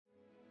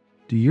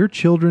Do your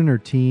children or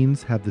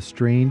teens have the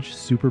strange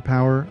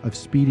superpower of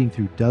speeding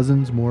through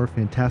dozens more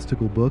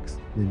fantastical books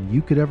than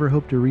you could ever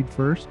hope to read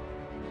first?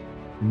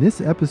 In this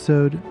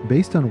episode,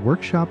 based on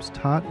workshops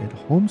taught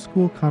at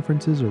homeschool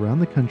conferences around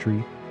the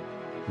country,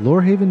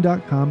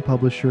 Lorehaven.com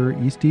publisher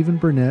E. Stephen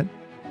Burnett,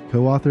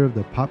 co-author of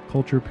The Pop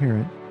Culture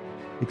Parent,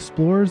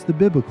 explores the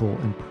biblical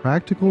and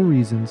practical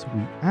reasons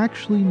we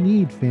actually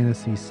need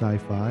fantasy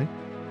sci-fi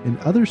and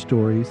other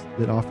stories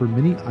that offer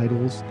many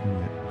idols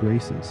and yet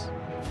graces.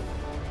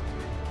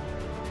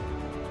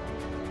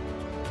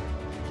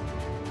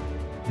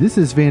 This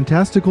is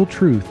Fantastical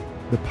Truth,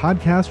 the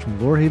podcast from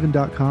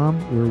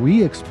Lorehaven.com, where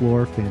we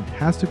explore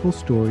fantastical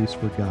stories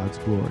for God's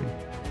glory.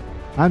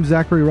 I'm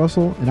Zachary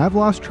Russell, and I've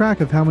lost track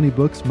of how many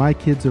books my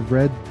kids have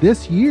read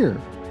this year.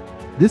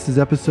 This is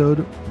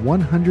episode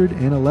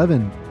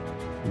 111.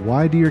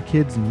 Why do your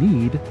kids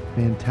need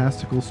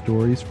fantastical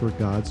stories for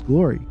God's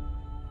glory?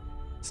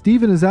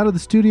 Stephen is out of the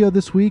studio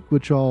this week,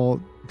 which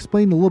I'll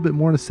explain a little bit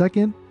more in a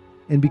second.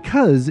 And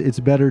because it's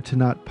better to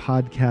not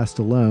podcast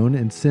alone,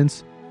 and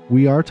since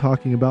we are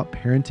talking about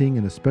parenting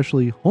and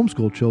especially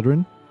homeschool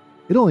children,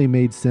 it only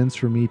made sense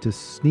for me to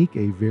sneak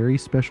a very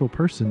special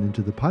person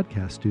into the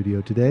podcast studio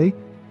today.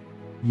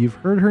 You've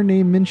heard her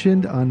name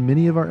mentioned on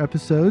many of our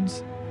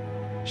episodes.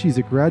 She's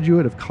a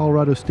graduate of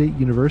Colorado State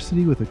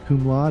University with a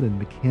cum laude in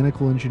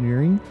mechanical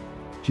engineering.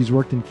 She's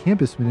worked in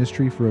campus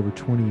ministry for over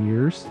 20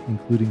 years,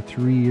 including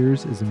 3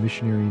 years as a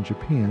missionary in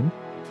Japan.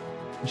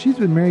 And she's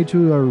been married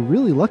to a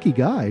really lucky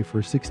guy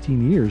for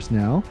 16 years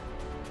now.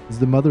 Is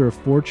the mother of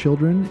 4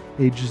 children,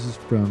 ages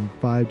from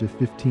 5 to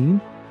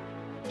 15.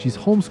 She's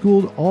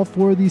homeschooled all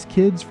 4 of these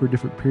kids for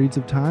different periods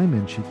of time,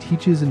 and she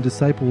teaches and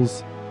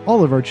disciples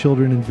all of our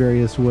children in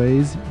various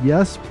ways.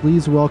 Yes,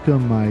 please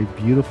welcome my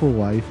beautiful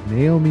wife,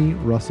 Naomi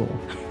Russell.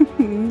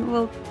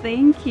 Well,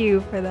 thank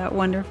you for that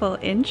wonderful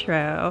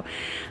intro.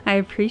 I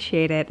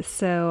appreciate it.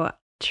 So,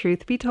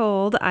 truth be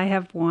told, I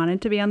have wanted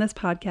to be on this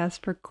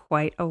podcast for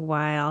quite a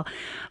while,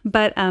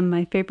 but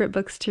my favorite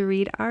books to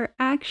read are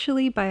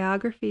actually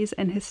biographies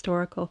and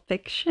historical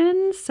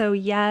fiction. So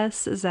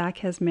yes, Zach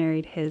has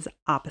married his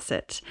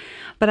opposite,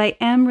 but I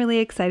am really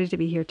excited to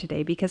be here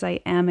today because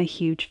I am a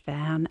huge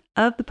fan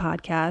of the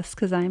podcast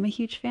because I am a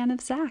huge fan of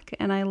Zach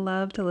and I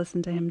love to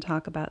listen to him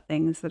talk about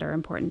things that are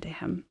important to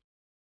him.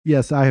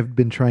 Yes, I have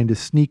been trying to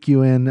sneak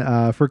you in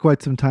for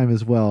quite some time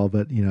as well,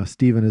 but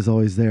Stephen is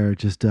always there,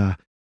 just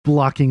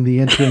blocking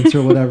the entrance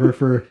or whatever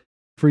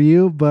for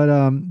you.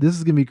 But this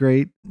is gonna be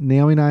great.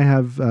 Naomi and I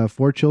have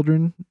 4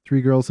 children,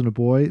 3 girls and a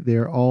boy. They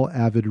are all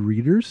avid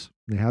readers.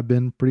 They have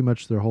been pretty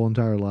much their whole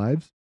entire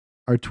lives.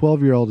 Our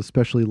 12-year-old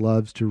especially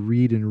loves to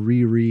read and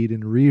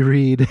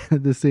reread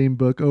the same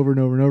book over and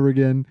over and over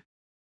again.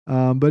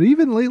 But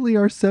even lately,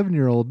 our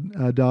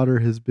 7-year-old daughter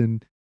has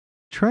been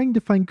trying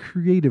to find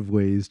creative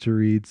ways to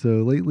read.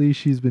 So lately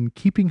she's been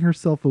keeping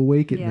herself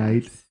awake at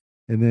night.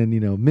 And then,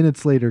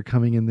 minutes later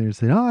coming in there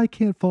saying, "Oh, I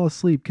can't fall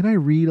asleep. Can I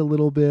read a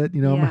little bit?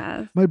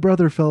 Yes. My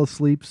brother fell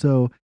asleep,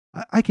 so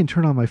I can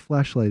turn on my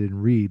flashlight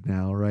and read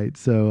now." Right.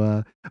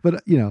 So,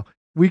 but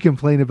we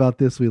complain about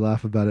this, we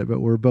laugh about it, but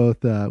we're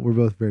both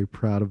very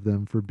proud of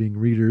them for being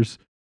readers.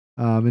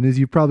 And as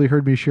you've probably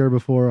heard me share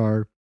before,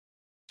 our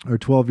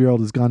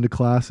 12-year-old has gone to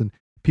class and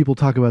people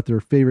talk about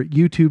their favorite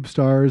YouTube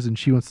stars and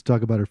she wants to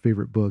talk about her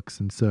favorite books.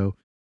 And so,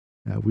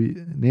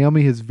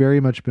 Naomi has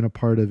very much been a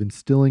part of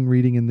instilling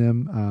reading in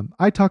them.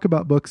 I talk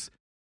about books.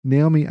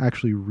 Naomi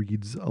actually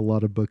reads a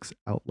lot of books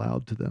out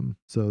loud to them.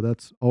 So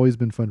that's always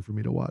been fun for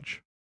me to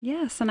watch.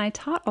 Yes, and I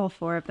taught all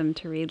 4 of them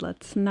to read.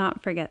 Let's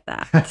not forget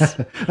that.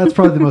 That's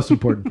probably the most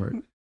important part.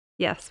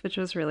 Yes, which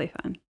was really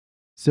fun.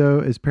 So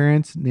as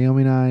parents,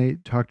 Naomi and I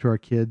talk to our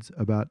kids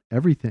about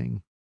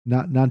everything,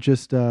 not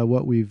just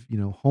what we've,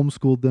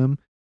 homeschooled them,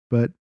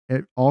 but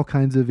all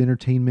kinds of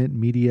entertainment,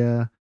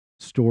 media,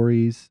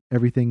 stories,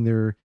 everything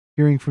they're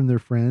hearing from their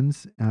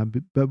friends,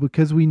 but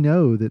because we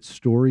know that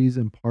stories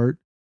impart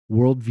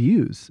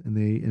worldviews and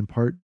they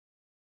impart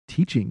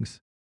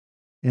teachings.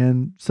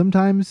 And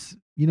sometimes,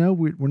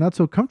 we're not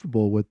so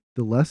comfortable with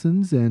the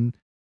lessons. And,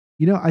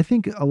 I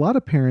think a lot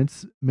of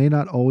parents may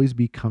not always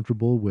be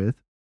comfortable with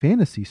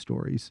fantasy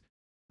stories.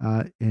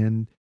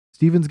 And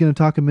Stephen's going to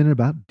talk a minute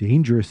about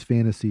dangerous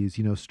fantasies,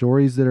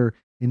 stories that are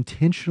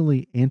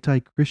intentionally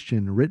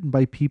anti-Christian, written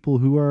by people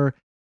who are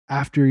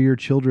after your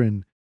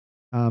children.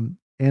 And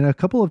a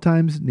couple of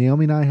times,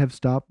 Naomi and I have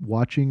stopped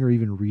watching or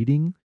even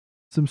reading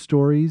some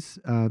stories,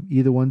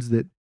 either ones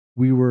that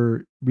we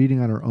were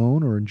reading on our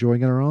own or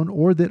enjoying on our own,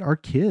 or that our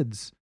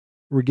kids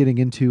were getting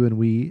into and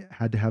we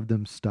had to have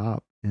them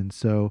stop. And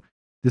so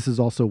this is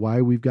also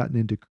why we've gotten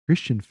into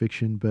Christian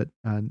fiction. But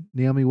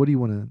Naomi, what do you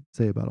want to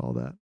say about all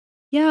that?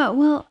 Yeah,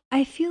 well,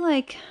 I feel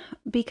like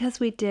because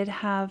we did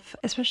have,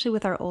 especially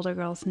with our older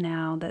girls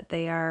now, that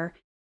they are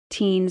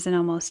teens and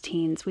almost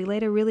teens, we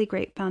laid a really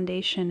great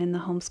foundation in the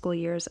homeschool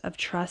years of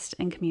trust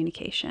and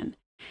communication.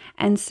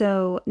 And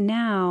so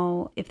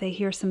now if they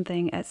hear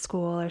something at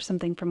school or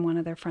something from one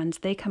of their friends,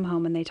 they come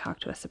home and they talk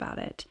to us about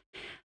it.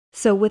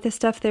 So with the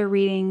stuff they're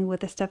reading, with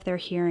the stuff they're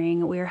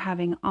hearing, we're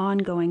having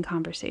ongoing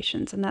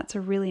conversations, and that's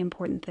a really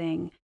important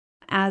thing.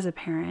 as a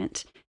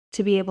parent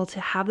to be able to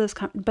have those,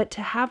 but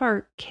to have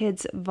our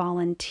kids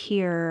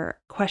volunteer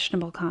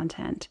questionable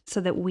content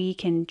so that we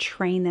can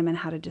train them in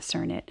how to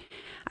discern it.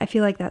 I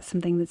feel like that's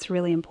something that's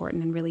really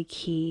important and really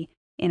key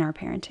in our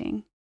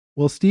parenting.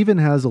 Well, Stephen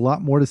has a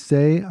lot more to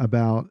say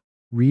about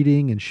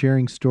reading and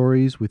sharing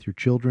stories with your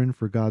children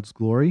for God's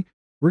glory.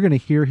 We're going to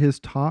hear his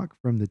talk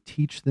from the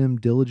Teach Them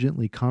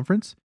Diligently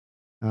conference.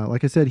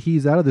 Like I said,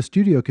 he's out of the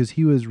studio because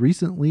he was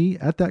recently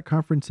at that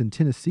conference in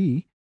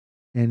Tennessee,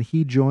 and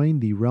he joined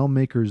the Realm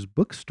Makers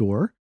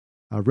bookstore.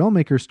 Realm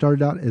Makers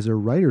started out as a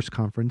writers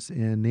conference,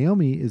 and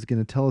Naomi is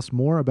going to tell us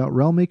more about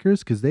Realm Makers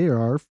because they are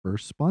our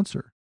first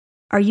sponsor.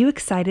 Are you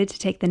excited to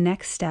take the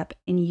next step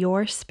in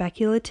your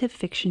speculative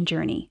fiction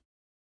journey?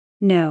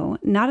 No,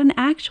 not an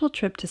actual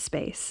trip to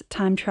space,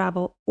 time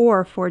travel,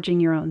 or forging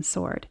your own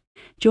sword.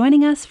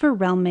 Joining us for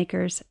Realm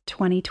Makers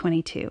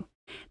 2022.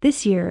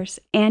 This year's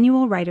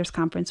annual Writers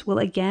Conference will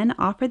again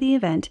offer the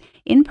event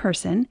in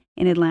person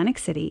in Atlantic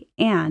City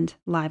and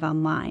live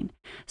online.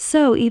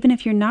 So even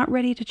if you're not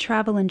ready to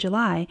travel in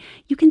July,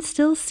 you can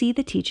still see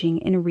the teaching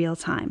in real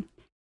time.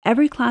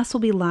 Every class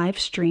will be live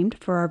streamed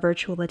for our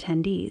virtual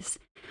attendees.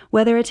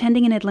 Whether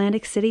attending in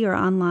Atlantic City or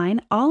online,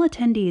 all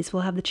attendees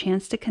will have the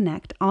chance to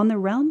connect on the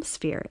Realm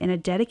Sphere in a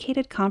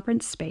dedicated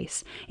conference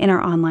space in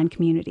our online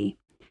community.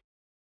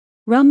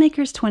 Realm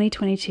Makers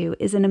 2022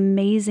 is an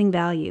amazing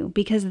value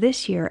because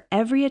this year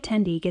every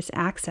attendee gets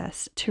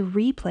access to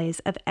replays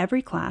of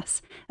every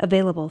class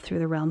available through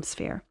the Realm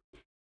Sphere.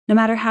 No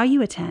matter how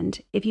you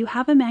attend, if you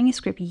have a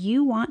manuscript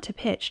you want to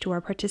pitch to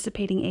our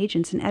participating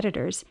agents and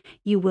editors,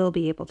 you will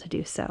be able to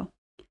do so.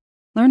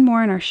 Learn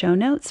more in our show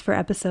notes for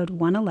episode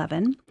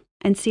 111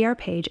 and see our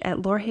page at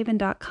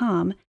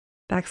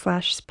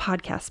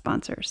lorehaven.com/podcast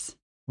sponsors.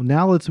 Well,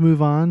 now let's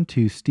move on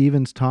to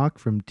Stephen's talk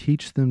from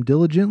Teach Them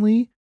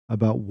Diligently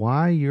about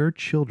why your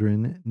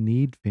children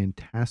need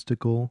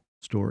fantastical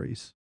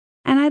stories.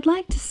 And I'd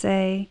like to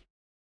say,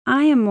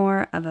 I am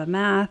more of a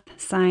math,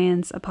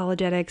 science,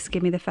 apologetics,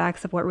 give me the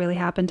facts of what really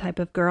happened type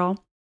of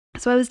girl.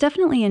 So I was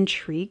definitely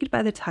intrigued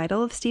by the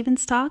title of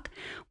Stephen's talk,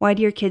 Why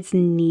Do Your Kids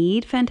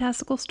Need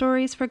Fantastical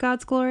Stories for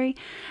God's Glory?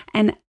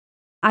 And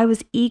I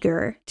was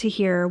eager to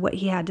hear what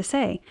he had to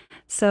say.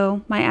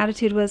 So my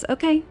attitude was,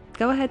 okay,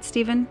 go ahead,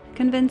 Stephen,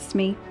 convince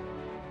me.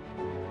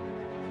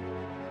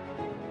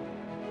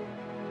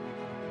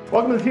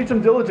 Welcome to Teach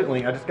Them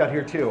Diligently. I just got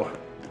here too.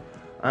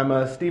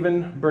 I'm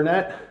Stephen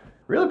Burnett.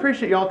 Really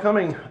appreciate y'all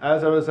coming.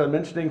 As I was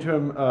mentioning to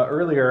him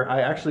earlier, I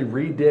actually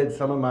redid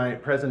some of my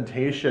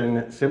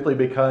presentation simply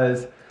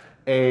because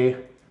a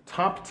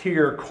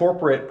top-tier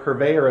corporate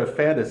purveyor of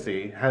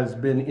fantasy has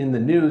been in the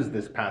news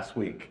this past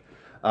week.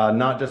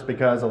 Not just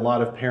because a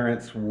lot of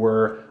parents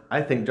were,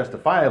 I think,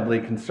 justifiably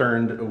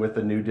concerned with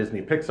the new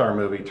Disney Pixar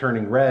movie,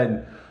 Turning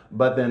Red,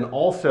 but then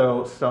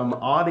also some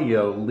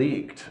audio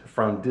leaked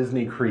from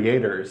Disney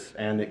creators,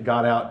 and it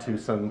got out to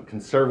some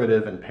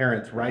conservative and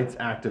parents' rights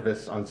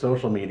activists on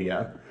social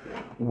media,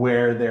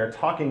 where they're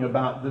talking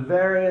about the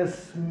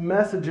various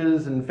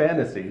messages and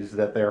fantasies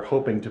that they're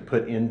hoping to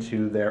put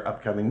into their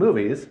upcoming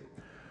movies,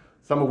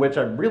 some of which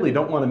I really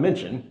don't want to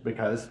mention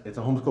because it's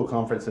a homeschool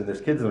conference and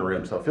there's kids in the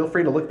room, so feel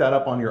free to look that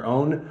up on your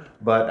own.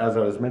 But as I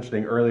was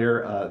mentioning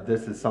earlier,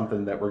 this is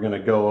something that we're going to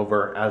go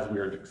over as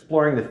we're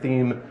exploring the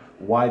theme,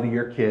 why do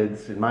your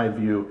kids, in my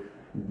view,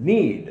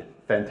 need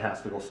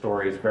fantastical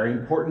stories? Very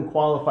important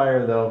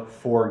qualifier, though,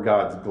 for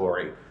God's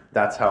glory.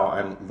 That's how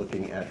I'm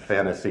looking at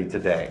fantasy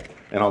today.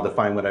 And I'll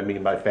define what I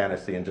mean by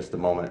fantasy in just a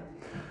moment.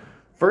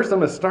 First, I'm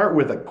going to start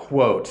with a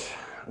quote,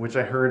 which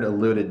I heard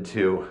alluded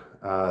to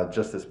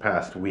just this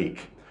past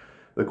week.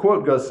 The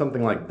quote goes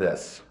something like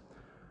this: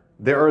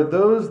 "There are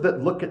those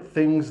that look at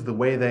things the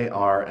way they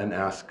are and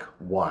ask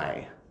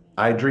why.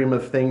 I dream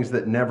of things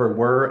that never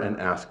were and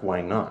ask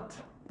why not."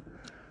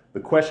 The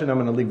question I'm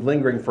going to leave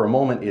lingering for a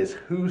moment is,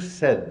 who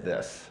said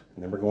this?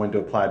 And then we're going to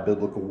apply a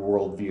biblical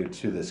worldview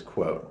to this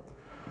quote.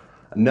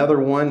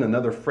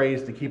 Another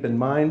phrase to keep in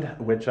mind,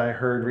 which I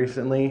heard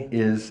recently,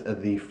 is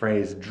the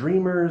phrase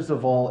dreamers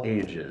of all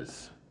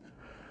ages.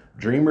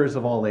 Dreamers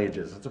of all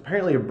ages. It's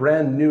apparently a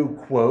brand new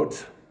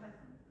quote.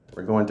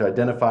 We're going to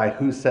identify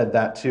who said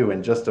that too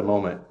in just a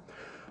moment.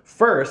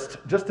 First,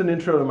 just an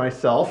intro to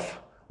myself.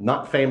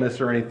 Not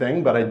famous or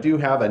anything, but I do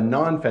have a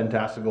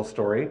non-fantastical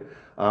story.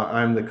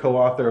 I'm the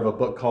co-author of a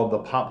book called The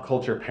Pop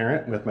Culture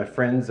Parent with my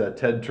friends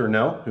Ted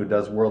Tourneau, who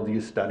does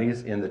worldview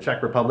studies in the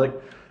Czech Republic,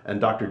 and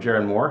Dr.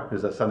 Jaron Moore,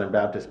 who's a Southern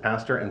Baptist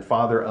pastor and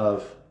father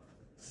of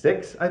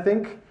 6, I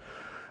think.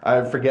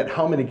 I forget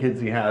how many kids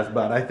he has,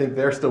 but I think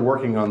they're still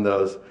working on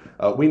those.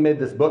 We made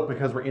this book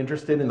because we're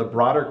interested in the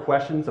broader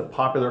questions of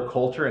popular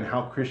culture and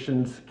how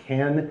Christians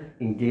can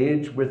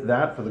engage with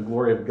that for the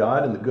glory of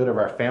God and the good of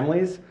our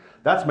families.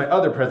 That's my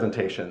other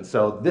presentation.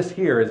 So this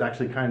here is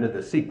actually kind of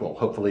the sequel,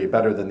 hopefully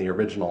better than the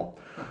original.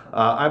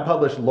 I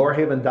published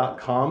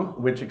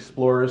lorehaven.com, which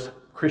explores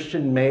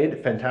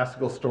Christian-made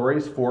fantastical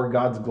stories for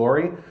God's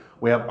glory.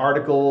 We have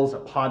articles, a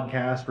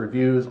podcast,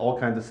 reviews, all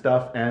kinds of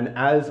stuff. And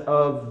as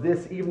of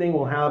this evening,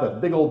 we'll have a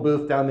big old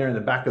booth down there in the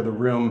back of the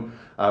room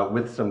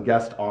with some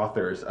guest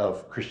authors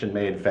of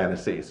Christian-made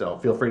fantasy. So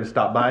feel free to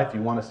stop by if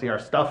you want to see our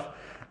stuff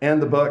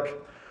and the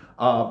book.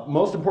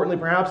 Most importantly,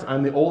 perhaps,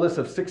 I'm the oldest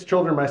of 6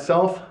 children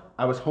myself.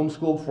 I was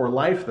homeschooled for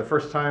life. The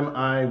first time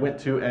I went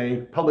to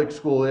a public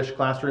school-ish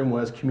classroom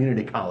was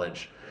community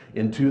college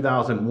in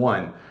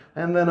 2001.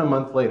 And then a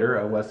month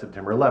later was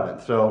September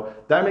 11th. So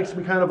that makes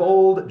me kind of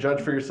old. Judge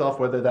for yourself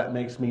whether that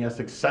makes me a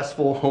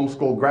successful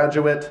homeschool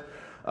graduate.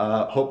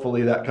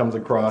 Hopefully that comes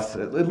across,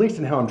 at least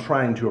in how I'm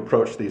trying to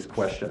approach these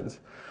questions.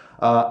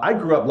 I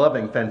grew up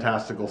loving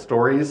fantastical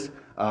stories,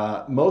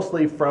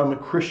 mostly from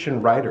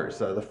Christian writers.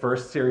 The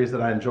first series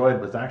that I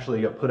enjoyed was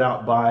actually put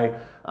out by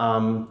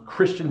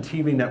Christian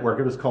TV network.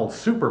 It was called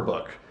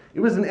Superbook. It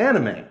was an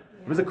anime. It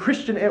was a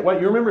Christian, what,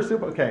 you remember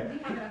Superbook? Okay.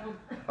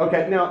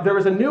 Okay, now there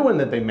was a new one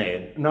that they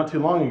made not too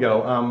long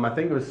ago. I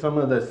think it was some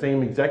of the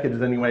same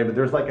executives anyway, but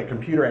there's like a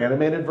computer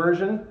animated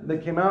version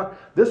that came out.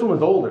 This one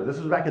was older. This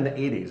was back in the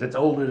 80s. It's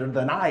older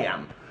than I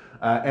am.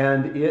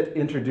 And it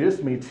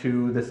introduced me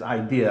to this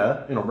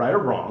idea, right or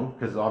wrong,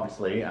 because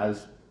obviously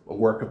as a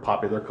work of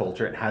popular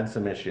culture, it had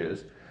some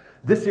issues.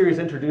 This series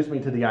introduced me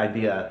to the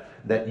idea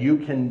that you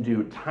can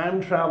do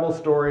time travel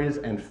stories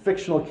and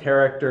fictional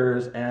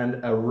characters and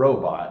a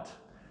robot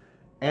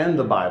and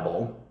the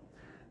Bible,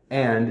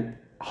 and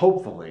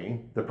hopefully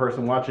the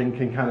person watching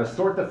can kind of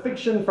sort the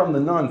fiction from the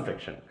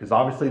nonfiction, because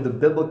obviously the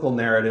biblical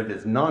narrative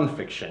is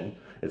nonfiction.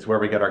 It's where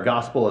we get our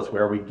gospel, it's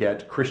where we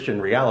get Christian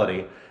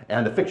reality,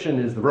 and the fiction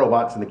is the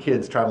robots and the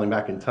kids traveling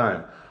back in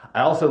time.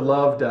 I also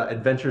loved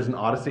Adventures in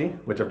Odyssey,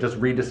 which I've just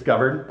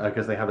rediscovered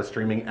because they have a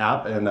streaming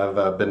app, and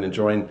I've been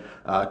enjoying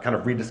kind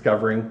of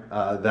rediscovering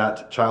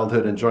that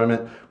childhood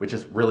enjoyment, which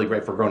is really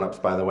great for grown-ups,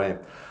 by the way.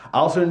 I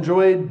also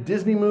enjoyed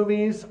Disney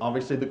movies,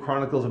 obviously the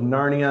Chronicles of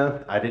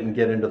Narnia. I didn't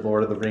get into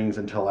Lord of the Rings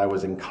until I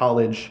was in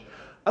college.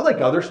 I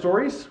like other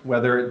stories,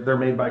 whether they're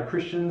made by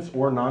Christians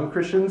or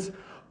non-Christians,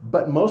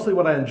 but mostly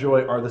what I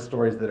enjoy are the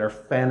stories that are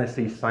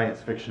fantasy,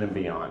 science fiction, and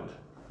beyond.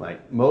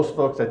 Like most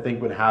folks, I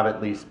think, would have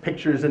at least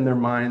pictures in their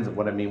minds of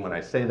what I mean when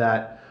I say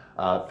that.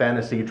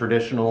 Fantasy,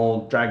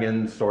 traditional,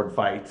 dragons, sword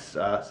fights,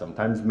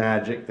 sometimes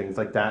magic, things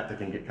like that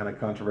can get kind of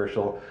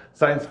controversial.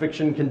 Science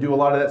fiction can do a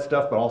lot of that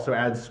stuff, but also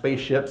adds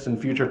spaceships and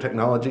future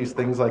technologies,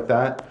 things like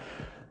that.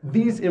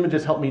 These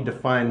images help me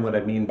define what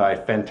I mean by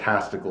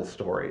fantastical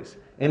stories.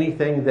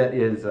 Anything that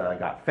is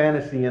got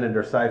fantasy in it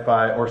or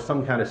sci-fi or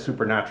some kind of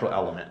supernatural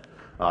element.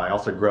 I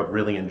also grew up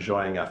really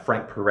enjoying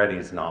Frank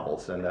Peretti's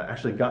novels, and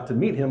actually got to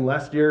meet him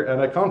last year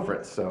at a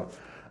conference. So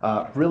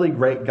really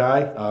great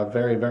guy,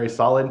 very, very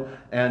solid,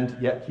 and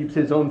yet keeps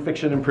his own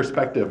fiction in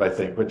perspective, I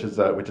think, which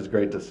is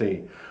great to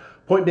see.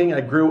 Point being,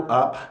 I grew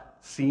up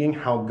seeing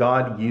how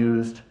God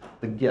used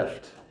the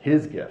gift,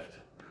 his gift,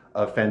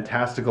 of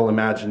fantastical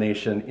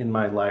imagination in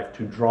my life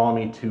to draw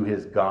me to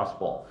his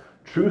gospel.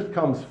 Truth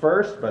comes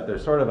first, but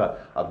there's sort of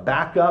a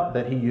backup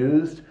that he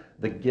used,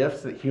 the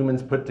gifts that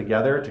humans put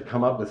together to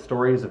come up with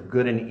stories of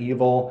good and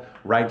evil,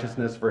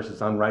 righteousness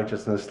versus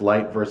unrighteousness,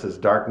 light versus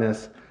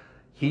darkness.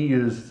 He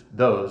used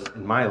those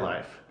in my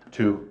life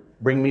to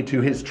bring me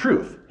to his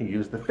truth. He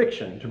used the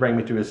fiction to bring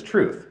me to his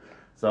truth.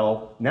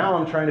 So now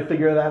I'm trying to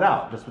figure that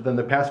out. Just within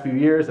the past few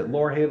years at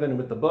Lorehaven and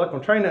with the book,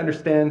 I'm trying to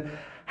understand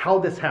how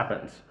this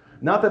happens.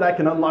 Not that I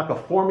can unlock a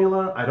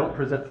formula. I don't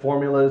present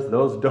formulas.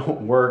 Those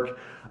don't work.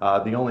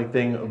 The only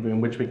thing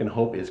in which we can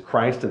hope is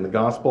Christ and the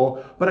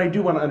gospel. But I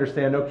do want to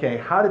understand, okay,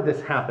 how did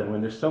this happen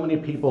when there's so many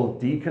people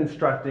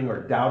deconstructing or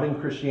doubting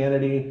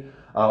Christianity,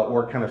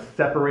 or kind of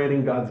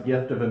separating God's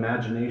gift of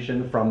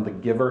imagination from the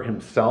giver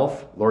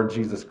himself, Lord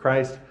Jesus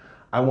Christ?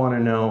 I want to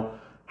know,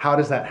 how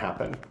does that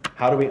happen?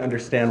 How do we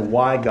understand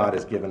why God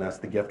has given us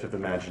the gift of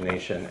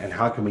imagination, and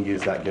how can we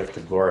use that gift to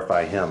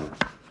glorify him?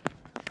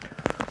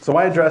 So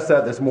I addressed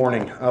that this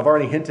morning. I've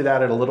already hinted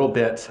at it a little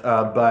bit,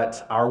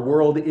 but our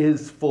world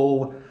is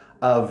full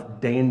of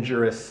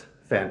dangerous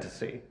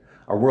fantasy.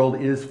 Our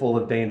world is full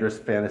of dangerous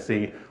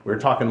fantasy. We were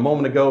talking a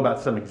moment ago about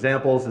some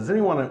examples. Does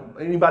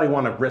anybody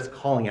want to risk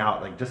calling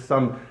out like just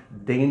some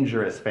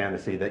dangerous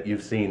fantasy that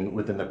you've seen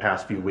within the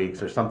past few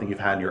weeks, or something you've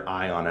had your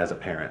eye on as a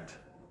parent?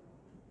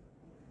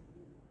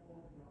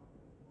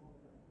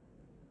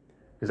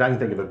 Because I can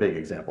think of a big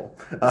example.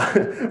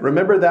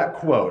 Remember that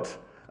quote,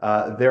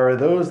 there are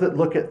those that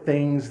look at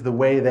things the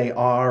way they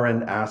are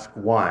and ask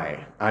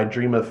why. I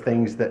dream of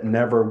things that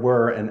never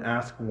were and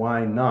ask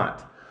why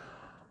not.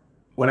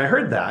 When I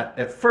heard that,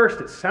 at first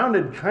it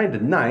sounded kind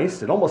of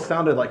nice. It almost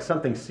sounded like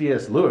something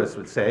C.S. Lewis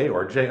would say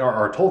or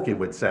J.R.R. Tolkien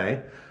would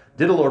say.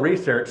 Did a little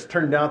research,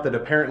 turned out that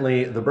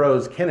apparently the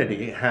bros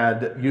Kennedy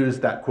had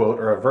used that quote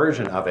or a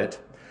version of it.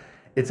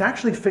 It's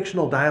actually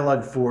fictional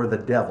dialogue for the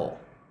devil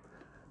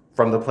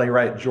from the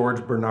playwright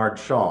George Bernard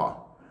Shaw.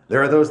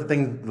 There are those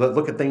that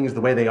look at things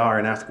the way they are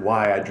and ask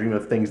why. I dream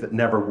of things that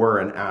never were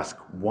and ask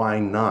why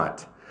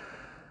not.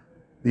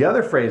 The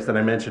other phrase that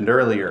I mentioned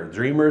earlier,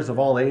 dreamers of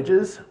all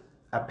ages,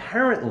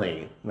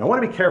 apparently, and I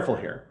want to be careful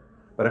here,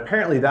 But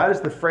apparently that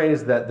is the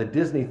phrase that the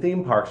Disney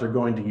theme parks are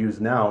going to use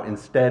now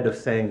instead of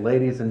saying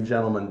ladies and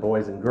gentlemen,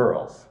 boys and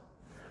girls.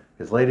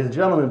 Because ladies and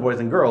gentlemen,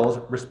 boys and girls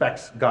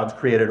respects God's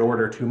created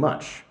order too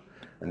much.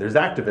 And there's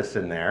activists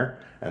in there,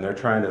 and they're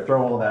trying to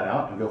throw all that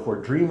out and go for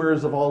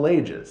dreamers of all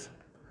ages.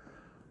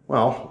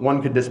 Well,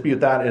 one could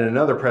dispute that in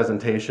another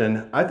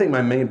presentation. I think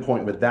my main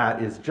point with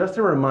that is just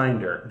a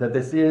reminder that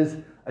this is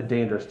a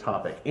dangerous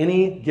topic.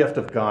 Any gift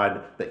of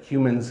God that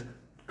humans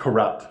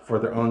corrupt for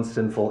their own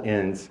sinful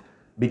ends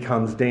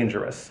becomes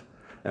dangerous.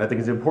 And I think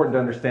it's important to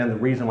understand the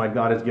reason why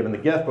God has given the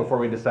gift before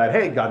we decide,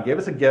 hey, God gave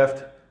us a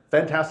gift,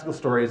 fantastical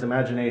stories,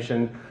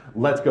 imagination,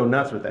 let's go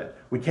nuts with it.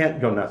 We can't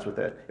go nuts with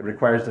it. It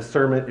requires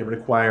discernment, it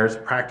requires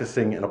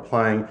practicing and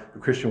applying the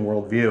Christian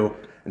worldview,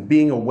 and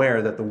being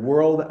aware that the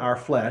world, our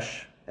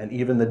flesh, and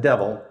even the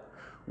devil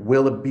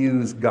will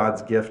abuse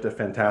God's gift of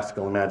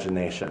fantastical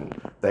imagination.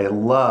 They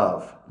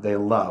love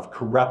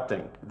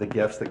corrupting the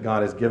gifts that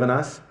God has given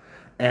us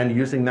and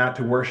using that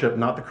to worship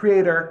not the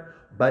Creator,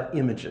 but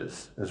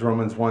images. As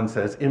Romans 1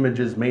 says,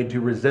 images made to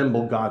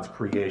resemble God's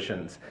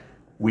creations.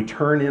 We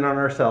turn in on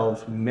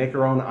ourselves, make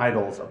our own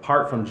idols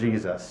apart from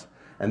Jesus,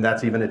 and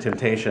that's even a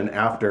temptation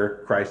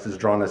after Christ has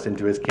drawn us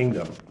into his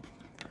kingdom.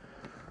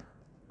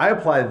 I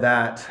apply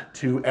that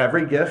to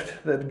every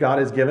gift that God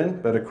has given,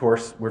 but of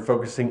course we're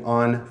focusing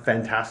on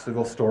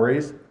fantastical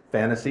stories,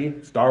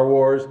 fantasy, Star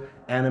Wars,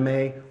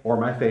 anime, or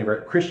my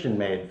favorite,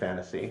 Christian-made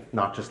fantasy.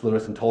 Not just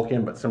Lewis and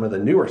Tolkien, but some of the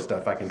newer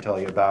stuff I can tell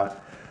you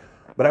about.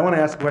 But I want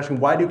to ask a question,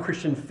 why do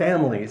Christian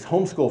families,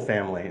 homeschool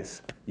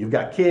families, you've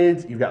got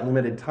kids, you've got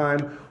limited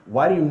time,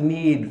 why do you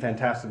need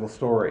fantastical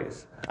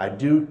stories? I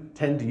do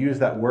tend to use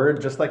that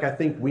word, just like I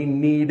think we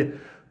need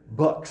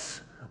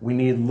books. We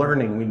need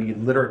learning, we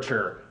need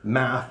literature,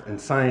 math and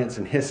science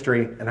and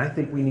history, and I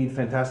think we need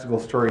fantastical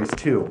stories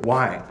too.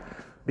 Why?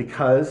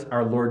 Because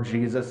our Lord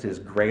Jesus is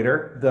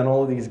greater than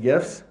all of these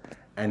gifts,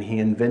 and he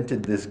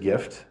invented this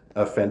gift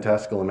of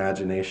fantastical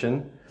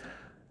imagination.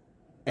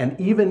 And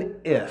even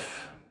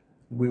if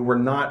we were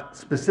not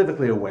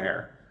specifically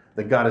aware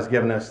that God has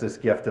given us this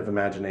gift of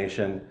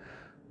imagination,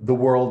 the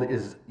world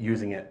is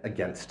using it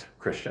against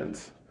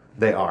Christians.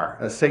 They are.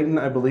 Satan,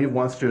 I believe,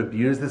 wants to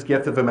abuse this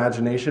gift of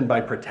imagination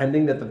by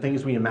pretending that the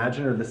things we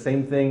imagine are the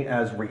same thing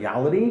as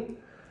reality.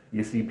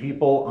 You see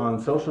people on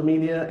social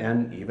media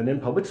and even in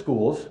public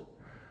schools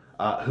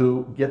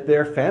who get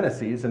their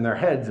fantasies in their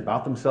heads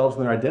about themselves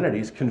and their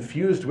identities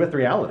confused with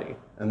reality.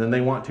 And then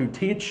they want to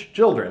teach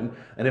children.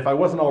 And if I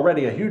wasn't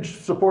already a huge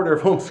supporter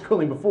of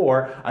homeschooling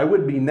before, I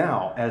would be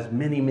now, as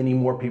many, many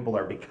more people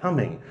are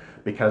becoming,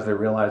 because they're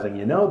realizing,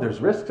 there's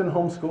risks in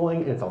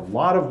homeschooling. It's a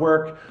lot of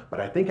work,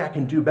 but I think I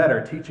can do better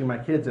teaching my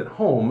kids at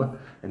home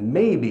and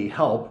maybe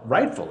help,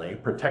 rightfully,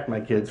 protect my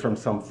kids from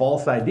some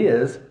false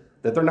ideas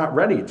that they're not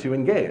ready to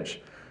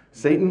engage.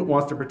 Satan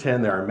wants to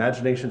pretend that our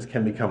imaginations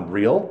can become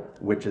real,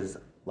 which is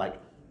like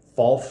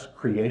false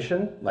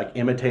creation, like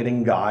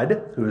imitating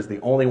God, who is the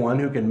only one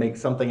who can make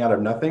something out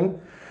of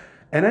nothing.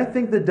 And I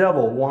think the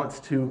devil wants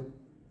to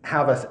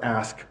have us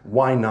ask,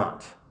 why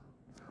not?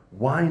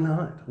 Why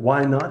not?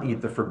 Why not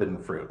eat the forbidden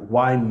fruit?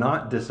 Why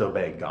not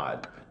disobey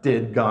God?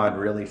 Did God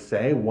really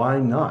say? Why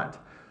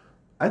not?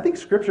 I think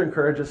Scripture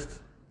encourages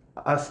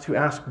us to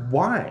ask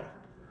why.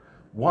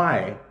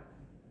 Why?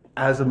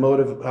 As a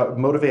motive,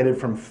 motivated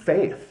from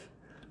faith.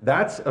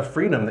 That's a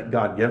freedom that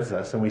God gives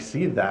us, and we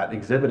see that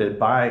exhibited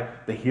by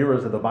the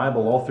heroes of the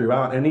Bible all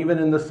throughout, and even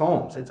in the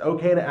Psalms. It's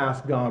okay to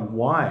ask God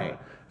why,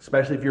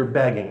 especially if you're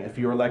begging, if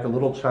you're like a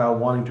little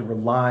child wanting to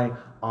rely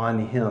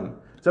on him.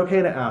 It's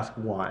okay to ask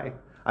why.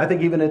 I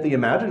think even at the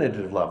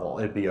imaginative level,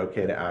 it'd be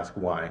okay to ask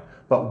why.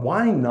 But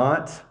why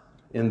not,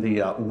 in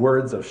the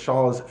words of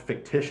Shaw's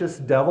fictitious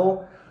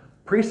devil,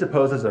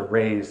 presupposes a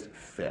raised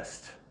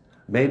fist.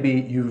 Maybe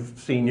you've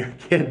seen your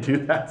kid do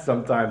that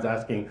sometimes,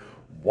 asking,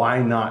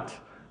 why not?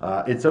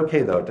 It's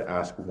okay, though, to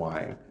ask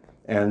why.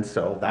 And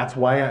so that's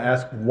why I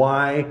ask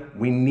why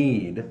we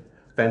need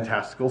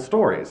fantastical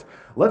stories.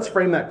 Let's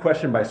frame that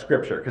question by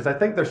Scripture, because I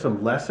think there's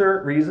some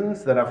lesser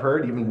reasons that I've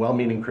heard even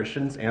well-meaning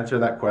Christians answer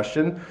that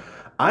question.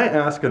 I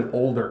ask an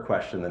older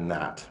question than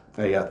that,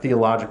 a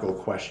theological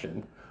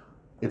question.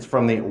 It's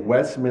from the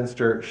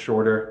Westminster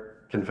Shorter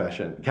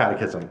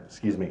Catechism.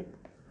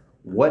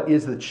 What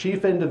is the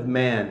chief end of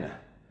man?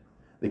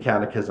 The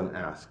Catechism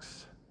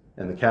asks.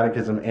 And the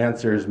Catechism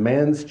answers,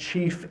 man's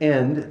chief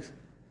end,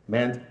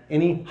 man's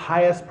any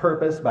highest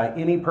purpose by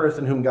any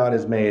person whom God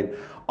has made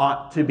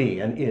ought to be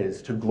and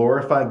is to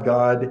glorify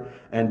God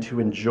and to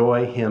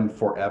enjoy him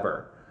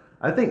forever.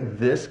 I think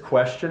this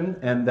question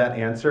and that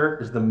answer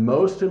is the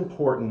most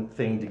important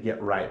thing to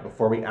get right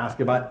before we ask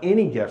about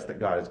any gifts that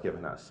God has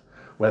given us,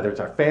 whether it's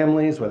our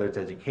families, whether it's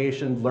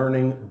education,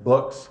 learning,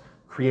 books,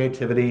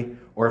 creativity,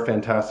 or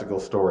fantastical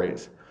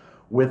stories.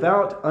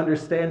 Without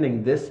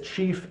understanding this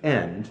chief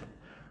end,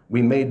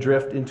 we may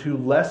drift into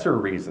lesser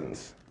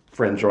reasons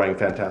for enjoying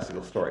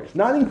fantastical stories.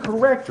 Not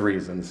incorrect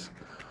reasons,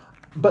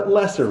 but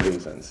lesser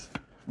reasons,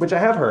 which I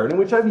have heard and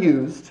which I've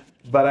used,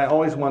 but I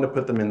always want to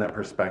put them in that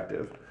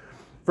perspective.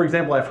 For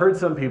example, I've heard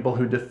some people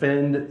who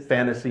defend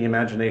fantasy,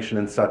 imagination,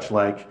 and such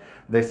like,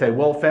 they say,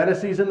 well,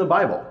 fantasy's in the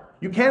Bible.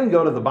 You can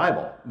go to the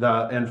Bible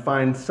and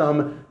find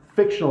some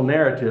fictional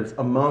narratives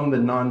among the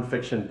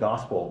non-fiction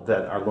gospel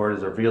that our Lord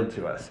has revealed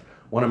to us.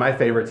 One of my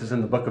favorites is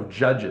in the book of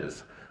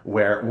Judges,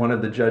 where one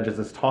of the judges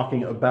is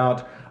talking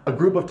about a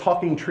group of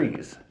talking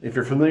trees. If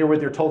you're familiar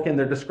with your Tolkien,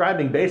 they're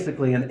describing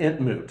basically an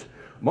Entmoot.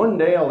 One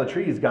day all the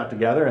trees got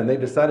together and they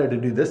decided to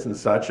do this and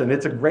such, and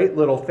it's a great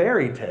little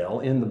fairy tale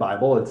in the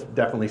Bible. It's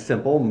definitely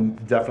simple,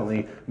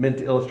 definitely meant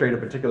to illustrate a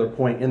particular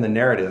point in the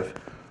narrative,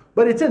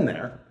 but it's in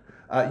there.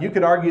 You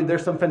could argue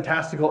there's some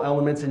fantastical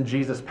elements in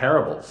Jesus'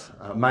 parables.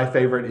 My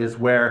favorite is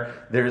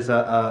where there's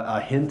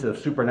a hint of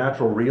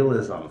supernatural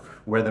realism,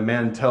 where the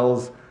man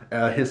tells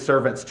his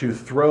servants to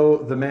throw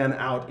the man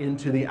out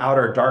into the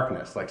outer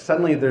darkness. Like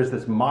suddenly there's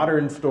this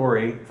modern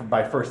story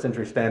by first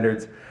century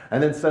standards,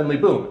 and then suddenly,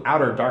 boom,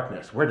 outer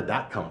darkness. Where did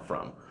that come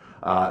from?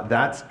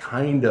 That's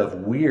kind of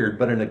weird,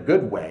 but in a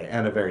good way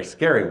and a very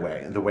scary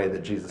way, the way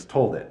that Jesus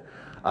told it.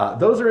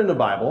 Those are in the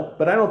Bible,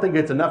 but I don't think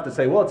it's enough to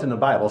say, well, it's in the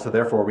Bible, so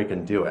therefore we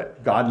can do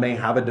it. God may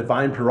have a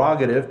divine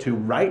prerogative to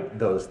write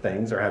those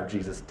things or have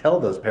Jesus tell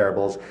those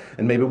parables,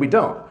 and maybe we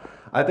don't.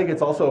 I think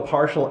it's also a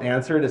partial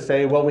answer to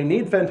say, well, we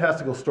need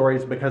fantastical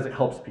stories because it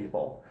helps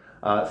people.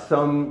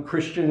 Some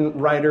Christian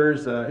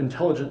writers,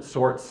 intelligent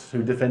sorts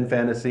who defend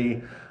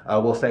fantasy,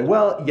 will say,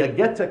 well, you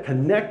get to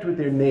connect with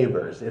your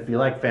neighbors if you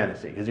like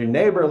fantasy, because your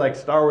neighbor likes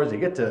Star Wars, you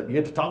get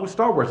to talk with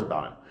Star Wars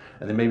about him.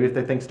 And then maybe if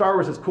they think Star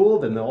Wars is cool,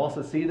 then they'll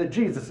also see that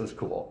Jesus is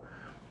cool.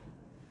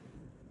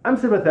 I'm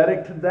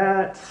sympathetic to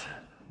that,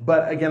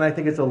 but again, I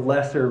think it's a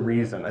lesser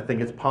reason. I think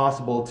it's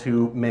possible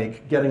to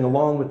make getting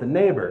along with the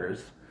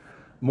neighbors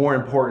more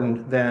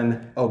important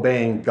than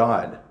obeying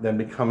God, than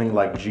becoming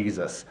like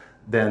Jesus,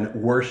 than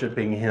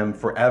worshiping him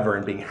forever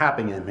and being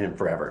happy in him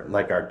forever,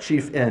 like our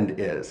chief end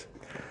is.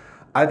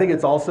 I think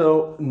it's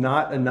also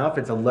not enough.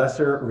 It's a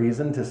lesser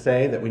reason to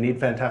say that we need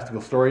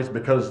fantastical stories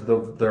because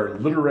of their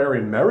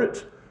literary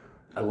merit.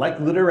 I like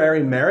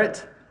literary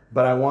merit,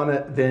 but I want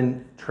to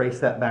then trace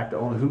that back to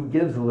who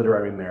gives the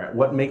literary merit?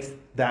 What makes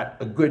that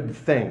a good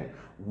thing?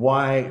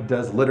 Why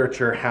does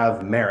literature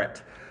have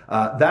merit?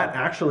 That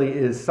actually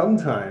is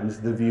sometimes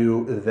the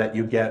view that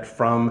you get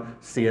from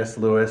C.S.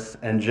 Lewis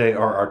and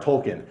J.R.R.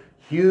 Tolkien.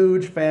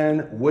 Huge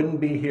fan, wouldn't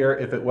be here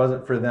if it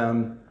wasn't for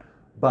them,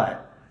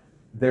 but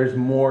there's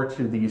more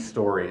to these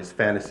stories,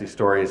 fantasy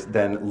stories,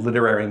 than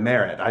literary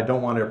merit. I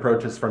don't want to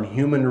approach this from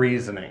human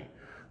reasoning.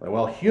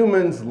 Well,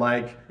 humans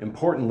like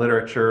important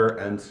literature,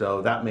 and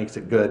so that makes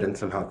it good and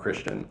somehow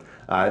Christian.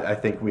 I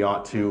think we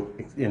ought to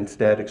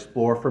instead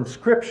explore from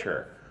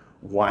Scripture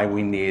why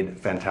we need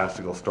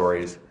fantastical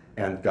stories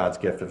and God's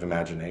gift of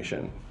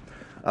imagination.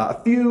 A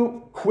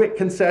few quick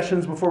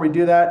concessions before we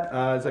do that.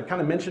 As I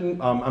kind of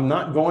mentioned, I'm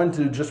not going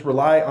to just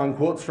rely on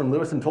quotes from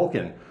Lewis and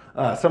Tolkien.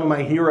 Some of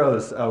my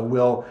heroes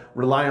will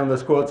rely on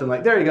those quotes and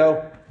like, there you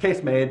go,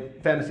 case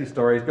made, fantasy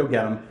stories, go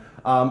get them.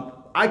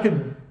 I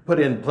could put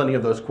in plenty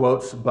of those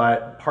quotes,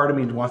 but part of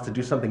me wants to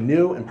do something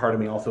new, and part of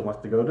me also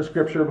wants to go to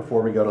Scripture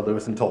before we go to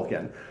Lewis and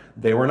Tolkien.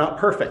 They were not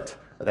perfect.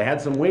 They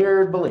had some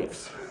weird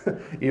beliefs,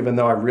 even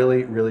though I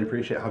really, really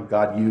appreciate how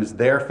God used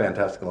their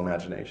fantastical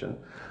imagination.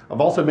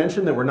 I've also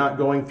mentioned that we're not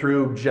going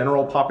through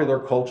general popular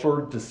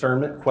culture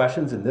discernment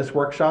questions in this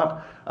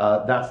workshop.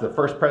 That's the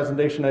first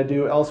presentation I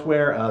do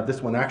elsewhere.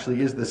 This one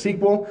actually is the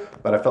sequel,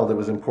 but I felt it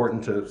was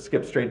important to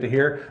skip straight to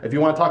here. If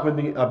you want to talk with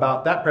me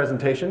about that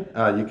presentation,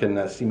 you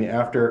can see me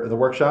after the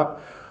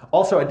workshop.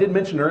 Also, I did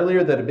mention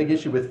earlier that a big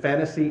issue with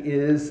fantasy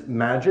is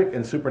magic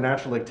and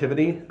supernatural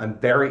activity. I'm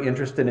very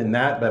interested in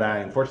that, but I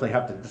unfortunately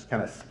have to just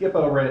kind of skip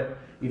over it,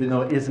 even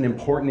though it is an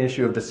important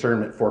issue of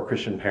discernment for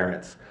Christian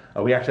parents.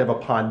 We actually have a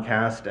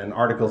podcast and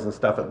articles and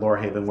stuff at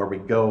Lorehaven where we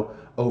go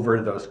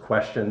over those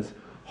questions,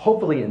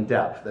 hopefully in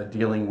depth,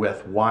 dealing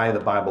with why the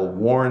Bible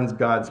warns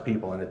God's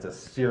people, and it's a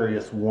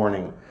serious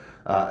warning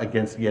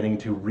against getting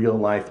to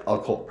real-life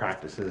occult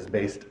practices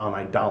based on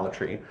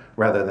idolatry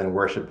rather than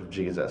worship of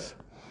Jesus.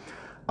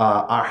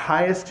 Our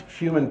highest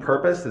human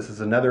purpose, this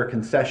is another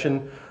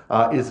concession,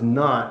 is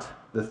not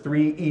the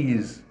 3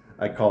 E's,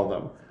 I call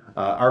them.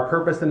 Our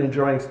purpose in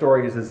enjoying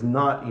stories is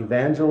not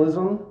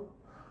evangelism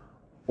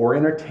or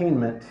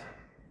entertainment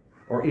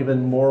or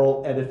even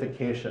moral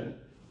edification.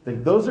 I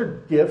think those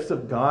are gifts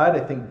of God. I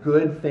think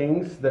good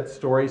things that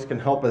stories can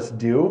help us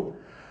do.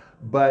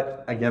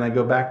 But again, I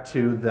go back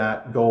to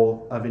that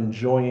goal of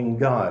enjoying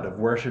God, of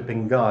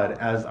worshiping God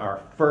as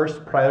our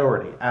first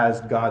priority as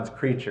God's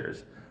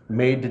creatures,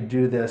 made to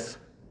do this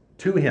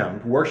to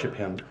him, worship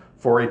him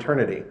for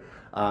eternity.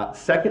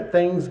 Second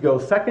things go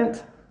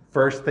second,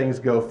 first things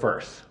go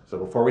first. So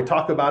before we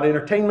talk about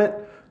entertainment,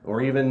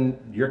 or even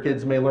your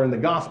kids may learn the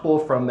gospel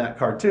from that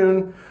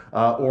cartoon,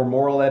 or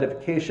moral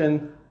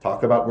edification,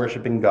 talk about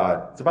worshiping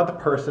God. It's about the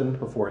person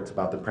before it's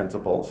about the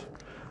principles.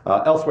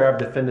 Elsewhere, I've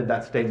defended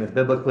that statement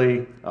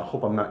biblically. I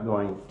hope I'm not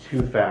going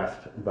too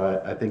fast,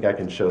 but I think I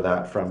can show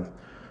that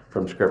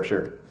from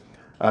Scripture.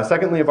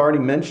 Secondly, I've already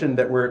mentioned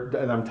that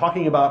I'm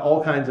talking about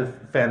all kinds of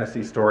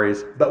fantasy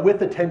stories, but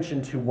with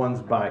attention to ones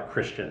by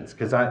Christians,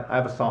 because I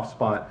have a soft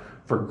spot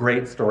for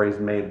great stories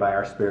made by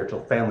our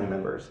spiritual family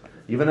members.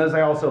 Even as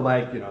I also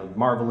like,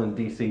 Marvel and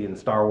DC and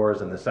Star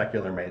Wars and the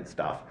secular made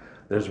stuff.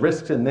 There's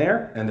risks in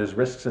there, and there's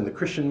risks in the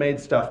Christian made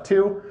stuff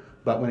too,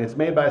 but when it's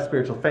made by a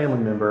spiritual family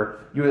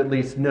member, you at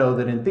least know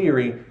that in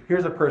theory,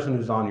 here's a person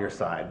who's on your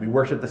side. We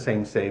worship the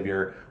same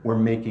Savior. We're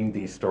making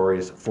these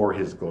stories for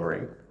his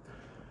glory.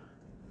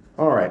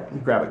 All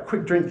right, grab a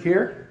quick drink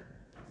here.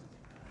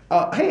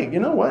 Hey, you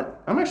know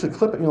what? I'm actually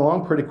clipping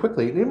along pretty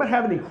quickly. Anybody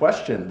have any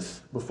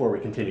questions before we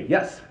continue?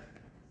 Yes?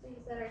 So you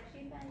said our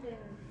chief end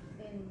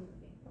in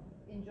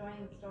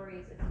enjoying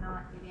stories is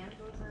not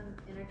evangelism,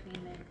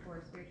 entertainment,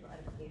 or spiritual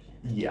edification.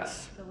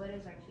 Yes. So what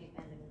is our chief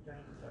end in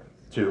enjoying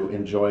stories? To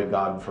enjoy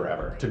God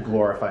forever, to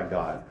glorify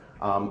God.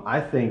 I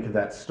think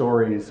that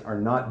stories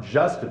are not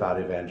just about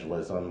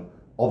evangelism,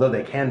 although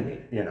they can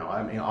be.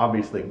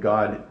 Obviously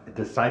God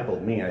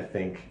discipled me, I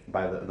think,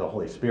 by the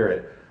Holy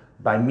Spirit,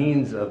 by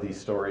means of these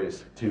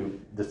stories to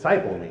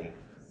disciple me.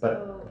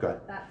 But go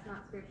ahead. That's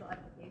not spiritual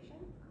edification?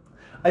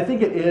 I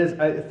think it is.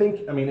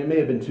 It may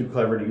have been too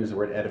clever to use the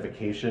word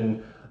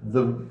edification.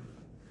 The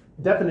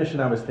definition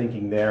I was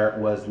thinking there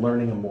was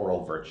learning a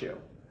moral virtue.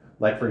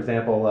 Like, for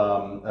example,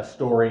 a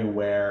story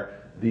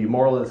where the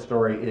moral of the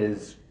story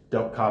is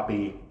don't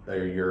copy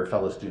your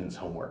fellow students'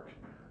 homework.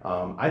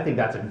 I think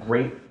that's a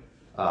great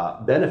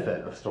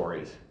benefit of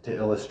stories to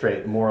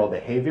illustrate moral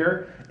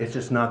behavior. It's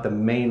just not the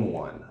main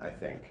one, I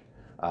think.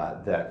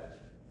 That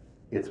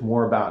it's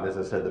more about, as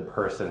I said, the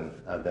person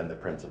than the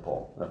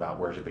principle, about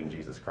worshiping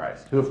Jesus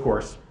Christ, who, of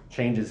course,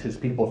 changes his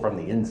people from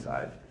the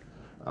inside.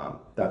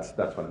 That's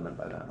what I meant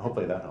by that.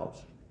 Hopefully that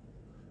helps.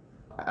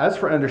 As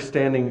for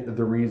understanding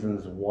the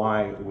reasons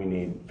why we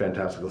need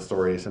fantastical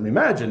stories,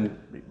 imagine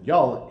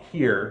y'all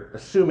here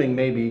assuming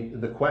maybe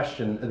the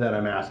question that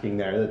I'm asking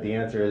there, that the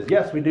answer is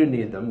yes, we do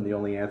need them. The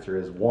only answer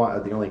is why.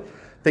 The only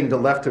thing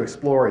left to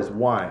explore is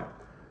why.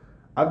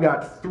 I've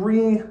got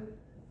 3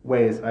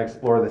 ways I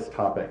explore this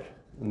topic.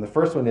 And the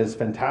first one is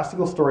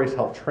fantastical stories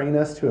help train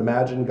us to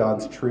imagine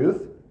God's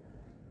truth.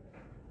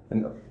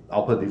 And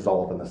I'll put these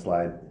all up on the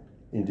slide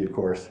in due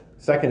course.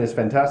 Second is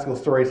fantastical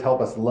stories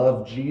help us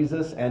love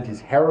Jesus and his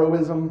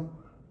heroism.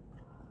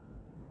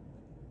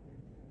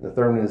 The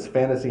third one is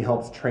fantasy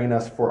helps train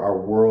us for our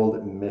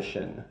world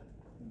mission.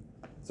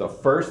 So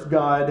first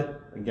God,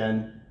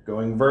 again,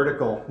 going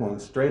vertical, going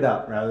straight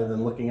up rather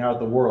than looking out at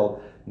the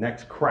world.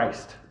 Next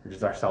Christ, which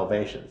is our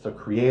salvation. So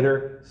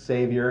Creator,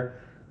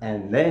 Savior,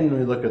 and then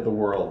we look at the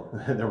world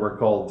that we're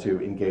called to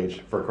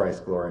engage for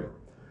Christ's glory.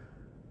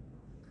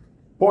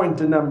 Point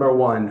to number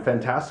 1,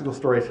 fantastical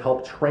stories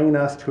help train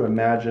us to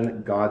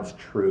imagine God's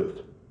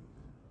truth.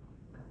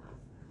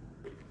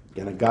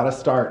 Again, I gotta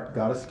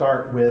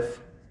start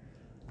with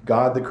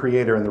God the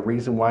Creator and the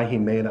reason why he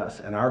made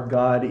us. And our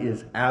God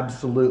is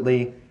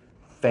absolutely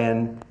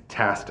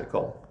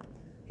fantastical.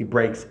 He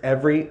breaks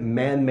every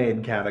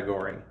man-made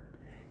category.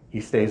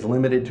 He stays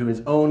limited to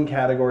his own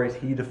categories.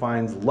 He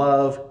defines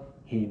love,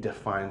 he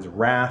defines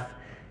wrath,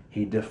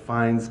 he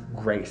defines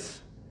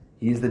grace.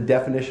 He's the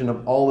definition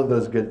of all of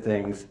those good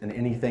things, and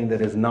anything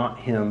that is not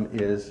him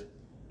is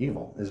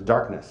evil, is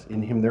darkness.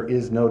 In him there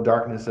is no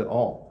darkness at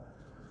all.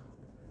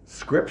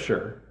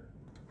 Scripture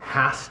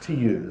has to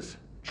use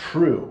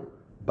true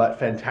but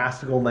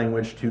fantastical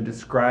language to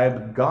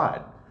describe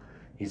God.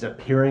 He's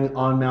appearing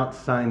on Mount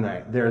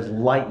Sinai. There's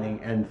lightning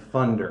and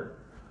thunder.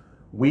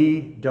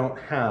 We don't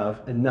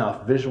have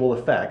enough visual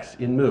effects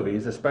in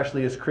movies,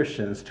 especially as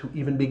Christians, to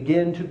even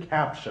begin to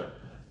capture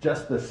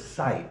just the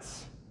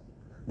sights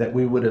that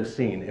we would have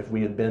seen if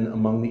we had been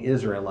among the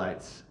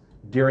Israelites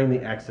during the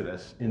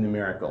Exodus in the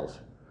miracles.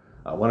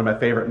 One of my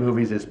favorite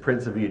movies is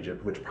Prince of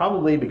Egypt, which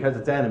probably, because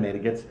it's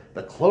animated, gets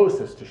the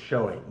closest to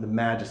showing the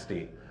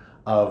majesty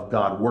of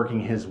God working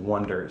his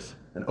wonders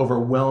and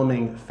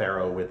overwhelming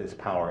Pharaoh with his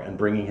power and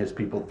bringing his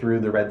people through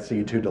the Red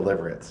Sea to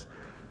deliverance.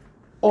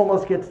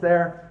 Almost gets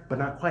there, but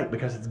not quite,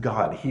 because it's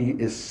God. He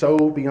is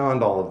so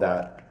beyond all of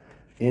that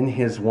in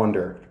his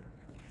wonder.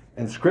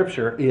 And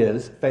Scripture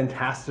is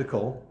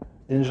fantastical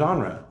in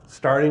genre,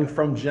 starting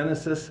from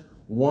Genesis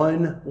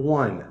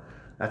 1:1.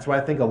 That's why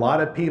I think a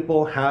lot of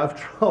people have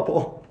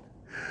trouble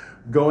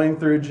going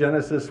through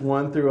Genesis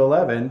 1 through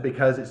 11,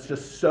 because it's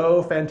just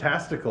so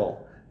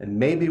fantastical. And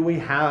maybe we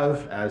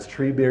have, as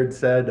Treebeard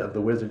said of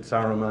the wizard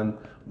Saruman,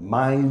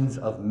 minds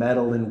of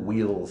metal and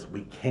wheels.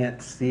 We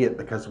can't see it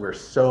because we're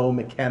so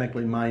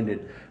mechanically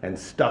minded and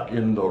stuck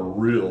in the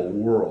real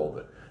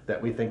world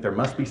that we think there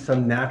must be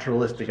some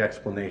naturalistic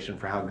explanation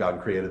for how God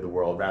created the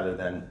world rather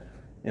than,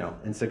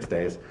 in 6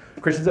 days.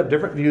 Christians have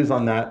different views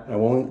on that. I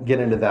won't get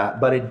into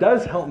that, but it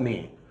does help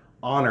me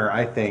honor,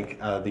 I think,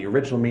 the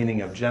original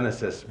meaning of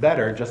Genesis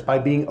better just by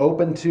being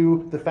open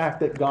to the fact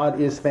that God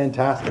is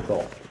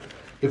fantastical.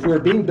 If we're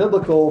being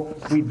biblical,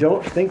 we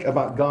don't think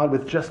about God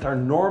with just our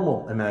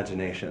normal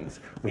imaginations.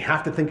 We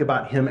have to think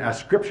about him as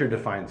Scripture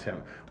defines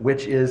him,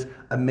 which is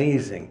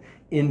amazing,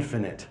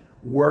 infinite,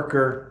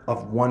 worker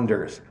of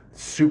wonders,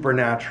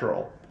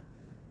 supernatural,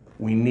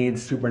 We need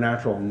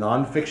supernatural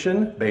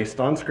nonfiction based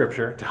on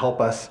Scripture to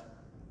help us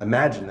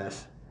imagine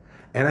this.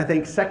 And I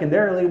think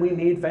secondarily, we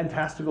need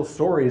fantastical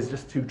stories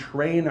just to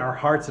train our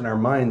hearts and our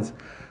minds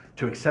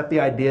to accept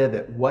the idea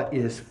that what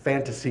is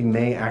fantasy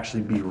may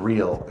actually be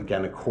real,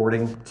 again,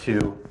 according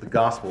to the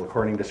gospel,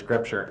 according to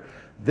Scripture.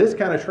 This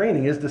kind of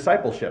training is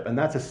discipleship, and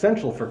that's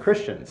essential for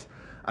Christians.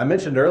 I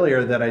mentioned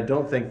earlier that I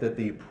don't think that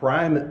the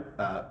prime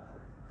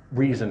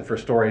reason for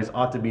stories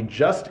ought to be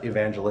just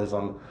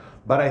evangelism,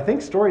 but I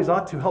think stories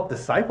ought to help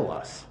disciple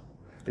us.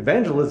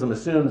 Evangelism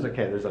assumes,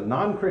 okay, there's a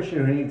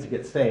non-Christian who needs to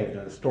get saved,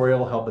 and the story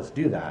will help us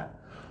do that.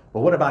 But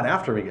what about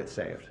after we get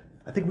saved?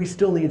 I think we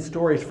still need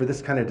stories for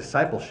this kind of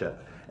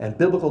discipleship. And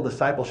biblical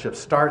discipleship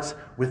starts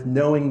with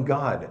knowing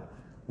God,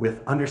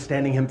 with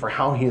understanding Him for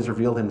how He has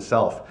revealed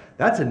Himself.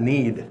 That's a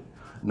need,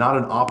 not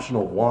an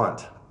optional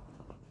want.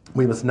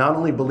 We must not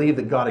only believe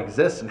that God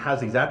exists and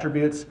has these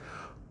attributes,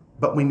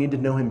 but we need to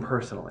know Him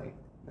personally.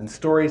 And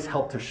stories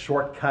help to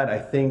shortcut, I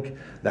think,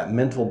 that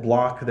mental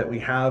block that we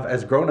have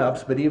as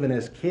grown-ups, but even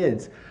as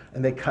kids,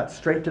 and they cut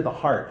straight to the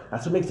heart.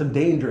 That's what makes them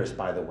dangerous,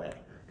 by the way,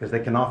 because they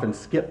can often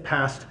skip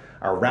past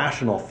our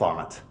rational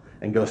thought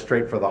and go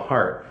straight for the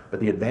heart.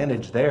 But the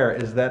advantage there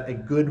is that a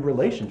good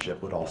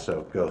relationship would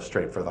also go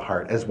straight for the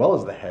heart, as well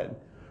as the head.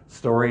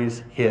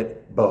 Stories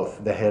hit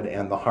both the head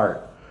and the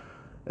heart.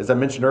 As I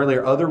mentioned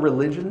earlier, other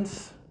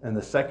religions and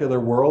the secular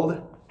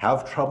world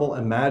have trouble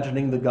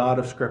imagining the God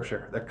of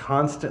Scripture. They're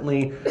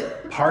constantly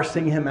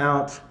parsing Him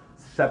out,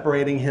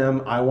 separating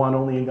Him. I want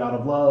only a God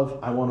of love.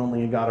 I want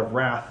only a God of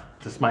wrath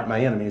to smite my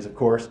enemies, of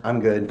course.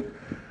 I'm good.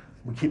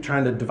 We keep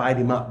trying to divide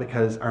Him up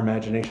because our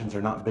imaginations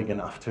are not big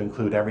enough to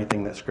include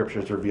everything that Scripture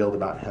has revealed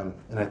about Him.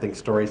 And I think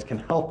stories can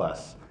help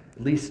us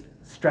at least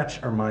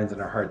stretch our minds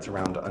and our hearts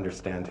around to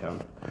understand Him.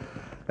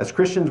 As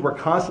Christians, we're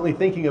constantly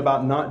thinking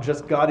about not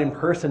just God in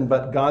person,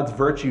 but God's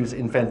virtues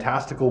in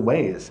fantastical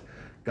ways.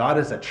 God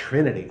is a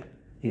Trinity.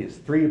 He is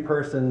three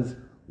persons,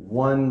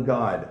 one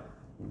God.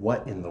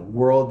 What in the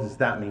world does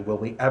that mean? Will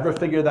we ever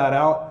figure that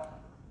out?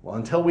 Well,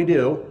 until we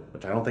do,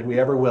 which I don't think we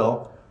ever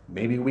will,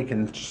 maybe we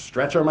can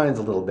stretch our minds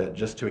a little bit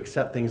just to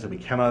accept things that we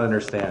cannot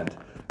understand.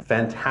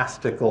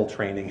 Fantastical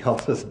training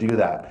helps us do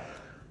that.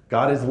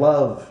 God is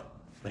love,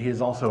 but He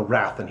is also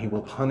wrath, and He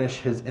will punish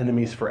His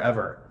enemies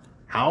forever.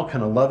 How can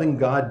a loving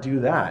God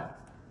do that?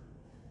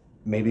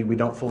 Maybe we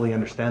don't fully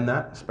understand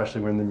that,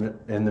 especially when we're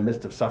in the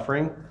midst of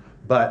suffering,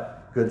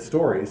 but good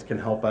stories can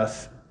help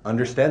us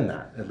understand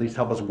that, at least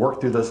help us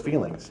work through those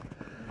feelings.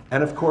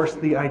 And of course,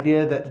 the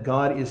idea that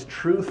God is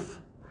truth,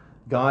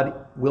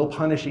 God will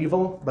punish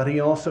evil, but He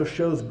also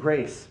shows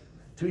grace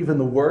to even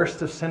the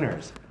worst of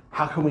sinners.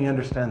 How can we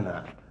understand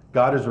that?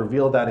 God has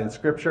revealed that in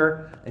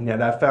Scripture, and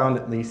yet I've found,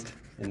 at least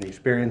in the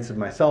experience of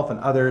myself and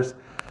others,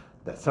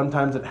 that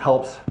sometimes it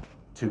helps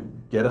to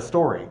get a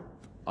story,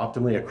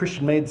 optimally a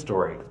Christian-made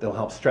story. They'll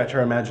help stretch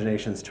our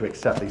imaginations to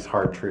accept these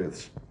hard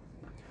truths.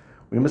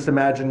 We must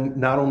imagine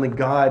not only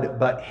God,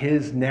 but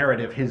His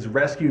narrative, His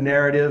rescue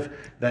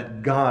narrative,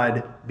 that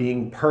God,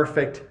 being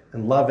perfect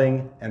and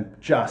loving and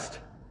just,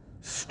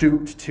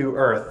 stooped to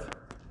earth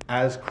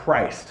as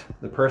Christ,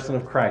 the person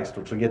of Christ,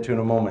 which we'll get to in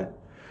a moment,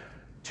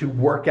 to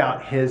work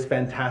out His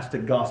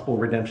fantastic gospel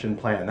redemption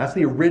plan. That's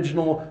the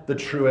original, the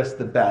truest,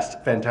 the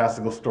best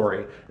fantastical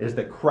story, is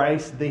that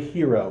Christ, the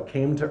hero,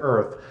 came to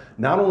earth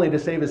not only to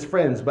save His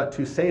friends, but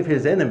to save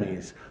His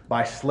enemies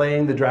by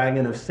slaying the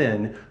dragon of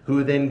sin,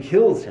 who then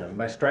kills him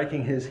by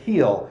striking his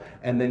heel,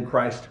 and then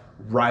Christ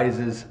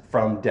rises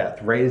from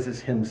death,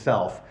 raises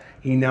Himself.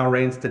 He now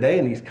reigns today,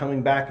 and He's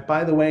coming back,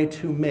 by the way,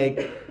 to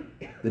make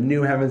the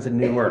new heavens and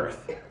new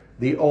earth,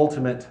 the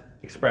ultimate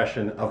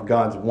expression of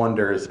God's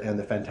wonders and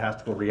the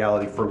fantastical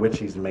reality for which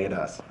He's made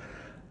us.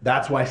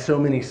 That's why so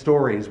many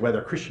stories,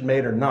 whether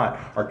Christian-made or not,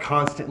 are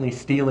constantly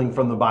stealing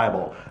from the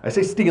Bible. I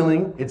say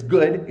stealing, it's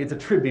good, it's a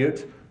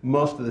tribute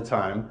most of the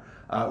time,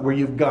 where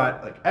you've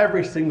got like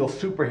every single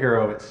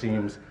superhero, it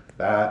seems,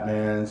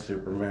 Batman,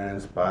 Superman,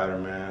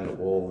 Spider-Man,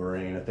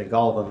 Wolverine, I think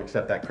all of them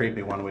except that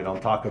creepy one we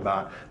don't talk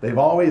about. They've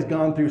always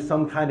gone through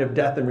some kind of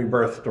death and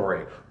rebirth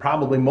story,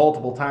 probably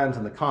multiple times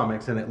in the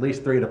comics and at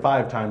least 3 to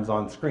 5 times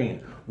on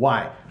screen.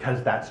 Why?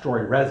 Because that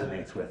story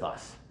resonates with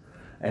us.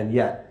 And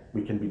yet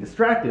we can be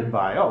distracted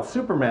by, oh,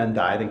 Superman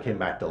died and came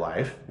back to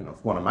life.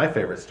 It's one of my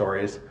favorite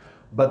stories.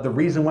 But the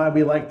reason why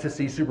we like to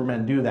see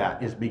Superman do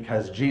that is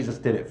because Jesus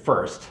did it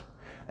first.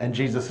 And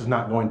Jesus is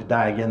not going to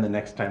die again the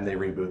next time they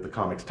reboot the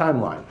comics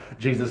timeline.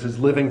 Jesus is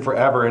living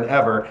forever and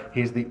ever.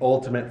 He's the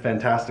ultimate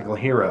fantastical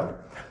hero.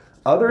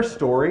 Other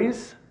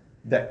stories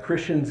that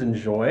Christians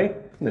enjoy,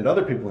 and that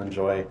other people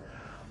enjoy,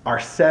 are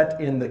set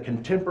in the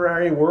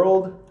contemporary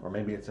world, or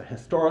maybe it's a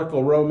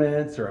historical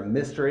romance or a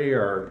mystery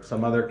or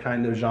some other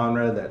kind of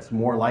genre that's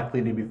more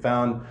likely to be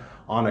found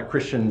on a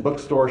Christian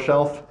bookstore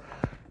shelf.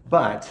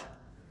 But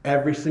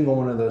every single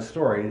one of those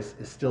stories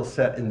is still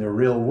set in the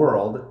real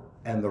world,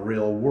 and the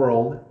real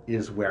world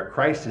is where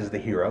Christ is the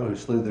hero who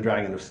slew the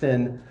dragon of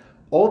sin.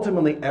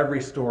 Ultimately,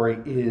 every story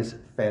is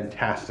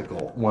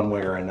fantastical, one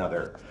way or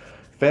another.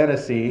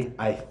 Fantasy,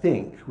 I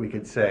think we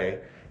could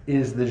say,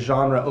 is the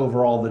genre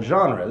over all the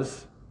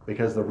genres,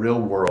 because the real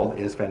world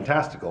is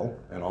fantastical,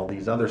 and all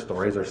these other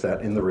stories are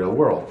set in the real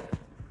world.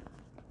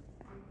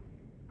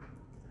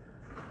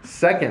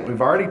 Second,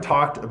 we've already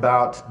talked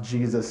about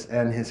Jesus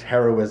and his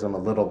heroism a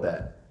little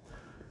bit.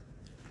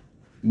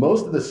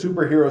 Most of the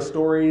superhero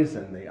stories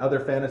and the other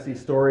fantasy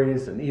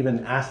stories, and even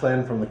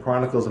Aslan from the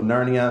Chronicles of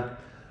Narnia,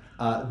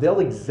 they'll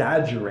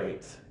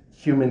exaggerate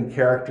human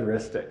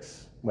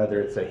characteristics, whether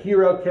it's a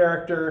hero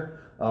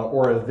character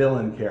or a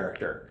villain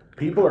character.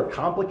 People are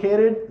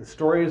complicated. The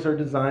stories are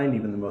designed,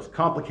 even the most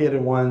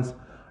complicated ones,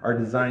 are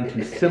designed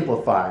to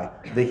simplify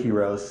the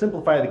heroes,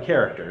 simplify the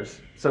characters,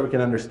 so we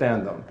can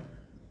understand them.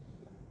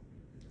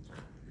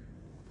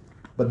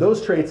 But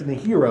those traits in the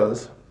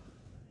heroes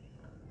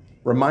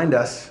remind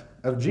us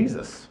of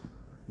Jesus,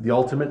 the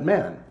ultimate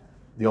man,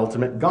 the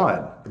ultimate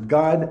God, the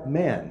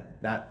God-man,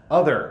 that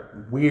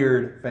other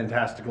weird,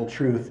 fantastical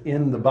truth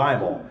in the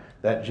Bible,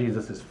 that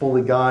Jesus is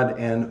fully God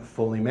and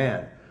fully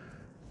man.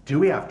 Do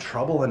we have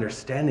trouble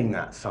understanding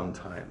that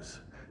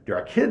sometimes? Do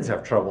our kids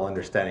have trouble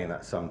understanding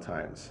that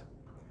sometimes?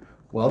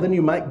 Well, then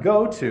you might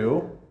go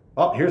to,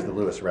 oh, here's the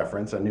Lewis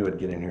reference. I knew it'd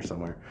get in here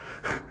somewhere.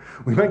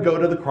 We might go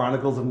to the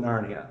Chronicles of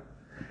Narnia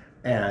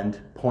and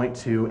point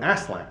to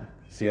Aslan,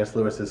 C.S.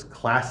 Lewis's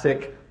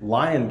classic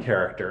lion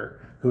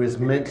character, who is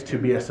meant to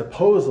be a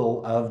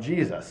supposal of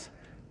Jesus.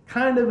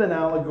 Kind of an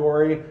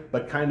allegory,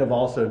 but kind of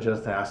also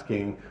just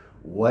asking,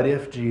 what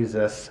if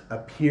Jesus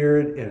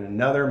appeared in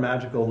another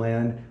magical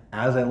land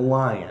as a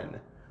lion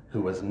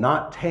who was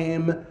not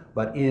tame,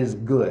 but is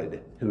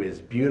good, who is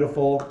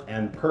beautiful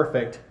and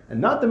perfect, and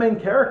not the main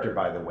character,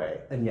 by the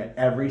way, and yet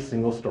every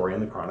single story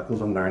in the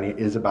Chronicles of Narnia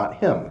is about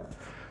him.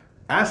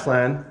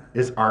 Aslan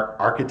is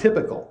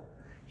archetypical.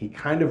 He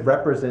kind of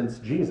represents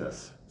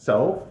Jesus.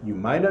 So you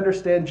might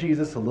understand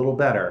Jesus a little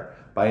better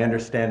by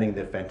understanding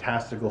the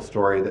fantastical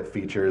story that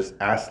features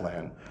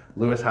Aslan.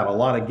 Lewis had a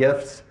lot of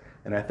gifts,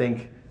 and I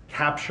think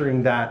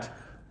capturing that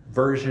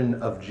version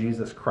of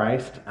Jesus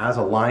Christ as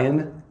a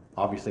lion,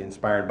 obviously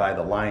inspired by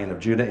the Lion of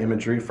Judah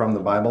imagery from the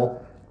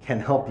Bible, can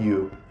help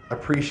you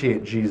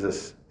appreciate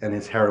Jesus and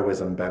his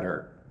heroism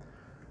better.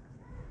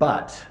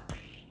 But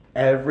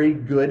every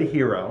good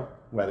hero,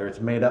 whether it's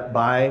made up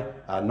by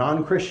a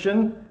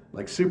non-Christian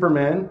like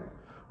Superman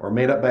or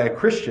made up by a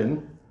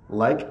Christian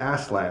like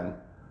Aslan,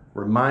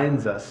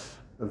 reminds us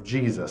of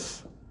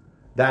Jesus.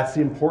 That's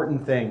the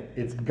important thing.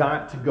 It's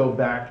got to go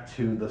back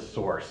to the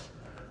source.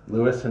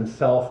 Lewis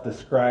himself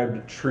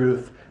described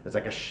truth as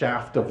like a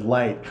shaft of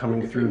light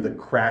coming through the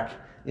crack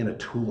in a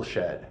tool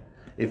shed.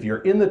 If you're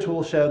in the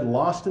tool shed,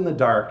 lost in the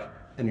dark,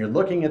 and you're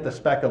looking at the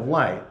speck of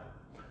light,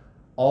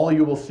 all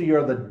you will see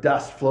are the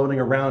dust floating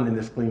around in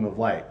this gleam of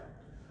light.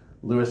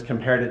 Lewis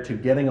compared it to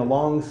getting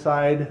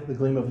alongside the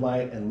gleam of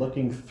light and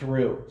looking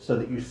through so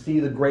that you see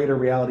the greater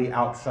reality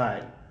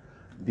outside.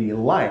 The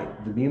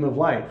light, the beam of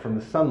light from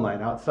the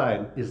sunlight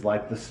outside is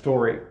like the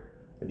story.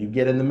 And you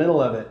get in the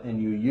middle of it and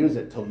you use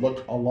it to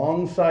look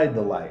alongside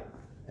the light,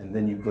 and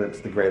then you glimpse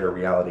the greater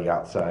reality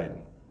outside.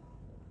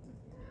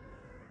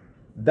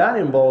 That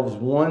involves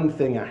one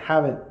thing I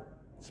haven't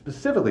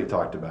specifically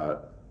talked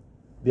about,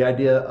 the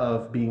idea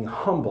of being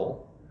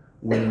humble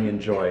when we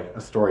enjoy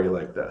a story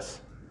like this.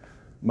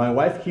 My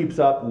wife keeps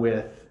up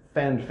with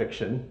fan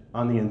fiction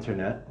on the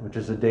internet, which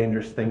is a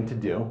dangerous thing to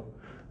do.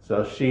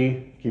 So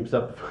she keeps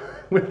up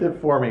with it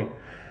for me.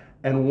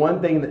 And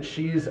one thing that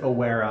she's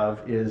aware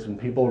of is when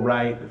people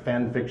write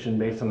fan fiction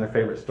based on their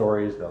favorite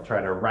stories, they'll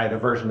try to write a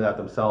version of that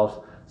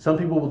themselves. Some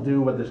people will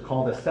do what is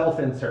called a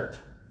self-insert.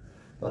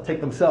 They'll take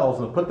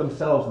themselves and put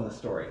themselves in the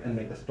story and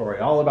make the story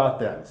all about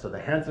them. So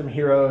the handsome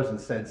heroes,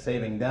 instead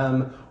saving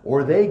them,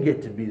 or they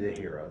get to be the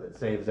hero that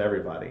saves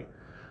everybody.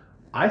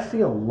 I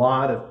see a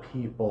lot of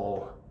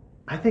people,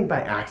 I think by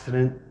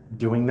accident,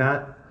 doing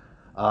that.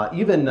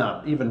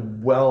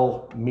 Even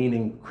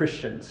well-meaning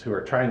Christians who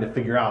are trying to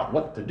figure out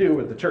what to do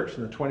with the church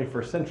in the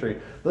 21st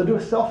century, they'll do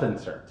a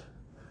self-insert.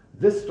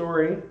 This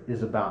story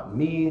is about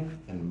me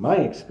and my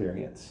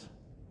experience.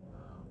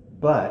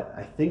 But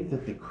I think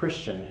that the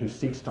Christian who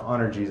seeks to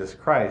honor Jesus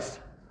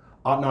Christ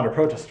ought not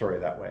approach a story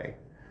that way.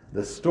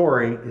 The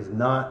story is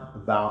not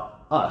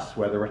about us,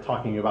 whether we're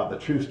talking about the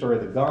true story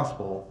of the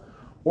gospel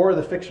or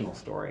the fictional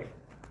story.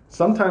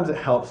 Sometimes it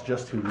helps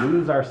just to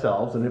lose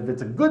ourselves, and if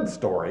it's a good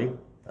story,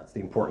 that's the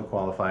important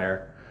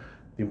qualifier.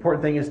 The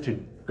important thing is to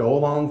go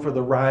along for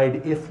the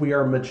ride if we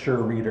are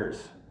mature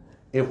readers.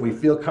 If we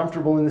feel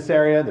comfortable in this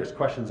area, there's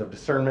questions of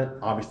discernment.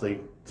 Obviously,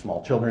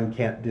 small children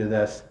can't do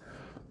this.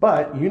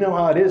 But you know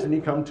how it is when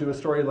you come to a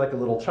story like a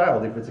little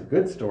child. If it's a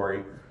good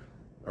story,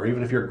 or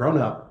even if you're a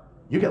grown-up,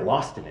 you get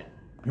lost in it.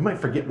 You might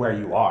forget where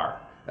you are.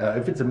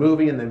 If it's a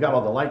movie and they've got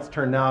all the lights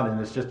turned out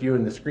and it's just you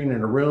and the screen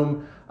in a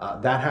room,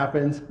 that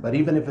happens. But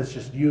even if it's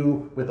just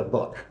you with a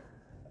book,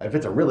 if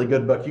it's a really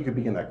good book, you could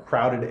be in a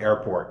crowded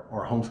airport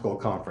or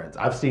homeschool conference.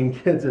 I've seen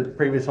kids at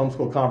previous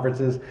homeschool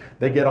conferences,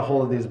 they get a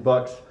hold of these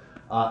books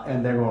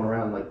and they're going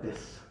around like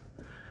this.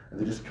 And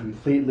they're just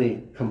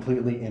completely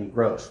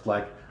engrossed.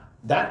 Like,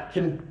 that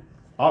can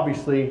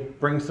obviously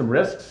bring some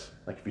risks,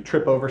 like if you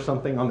trip over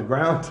something on the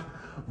ground,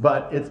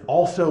 but it's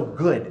also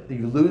good.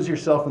 You lose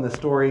yourself in the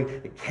story,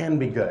 it can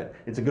be good.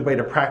 It's a good way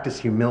to practice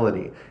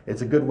humility.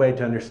 It's a good way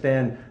to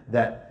understand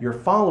that you're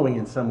following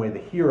in some way the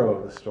hero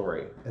of the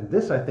story. And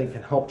this, I think,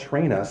 can help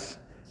train us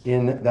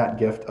in that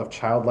gift of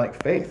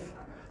childlike faith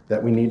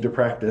that we need to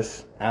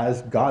practice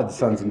as God's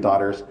sons and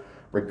daughters,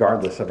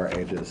 regardless of our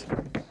ages.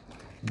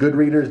 Good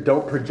readers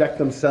don't project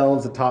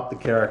themselves atop the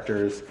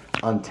characters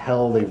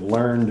until they've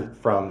learned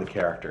from the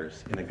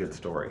characters in a good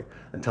story,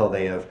 until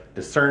they have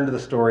discerned the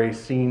story,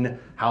 seen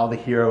how the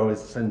hero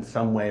is in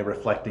some way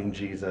reflecting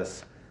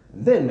Jesus.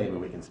 Then maybe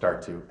we can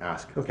start to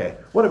ask, okay,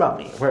 what about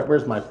me?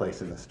 Where's my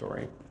place in this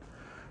story?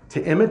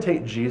 To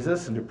imitate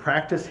Jesus and to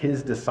practice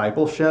his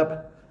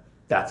discipleship,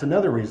 that's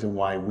another reason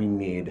why we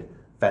need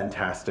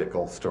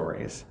fantastical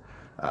stories.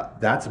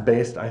 That's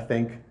based, I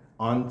think,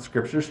 on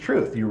Scripture's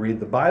truth. You read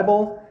the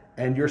Bible,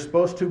 and you're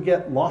supposed to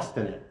get lost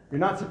in it. You're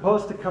not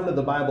supposed to come to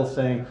the Bible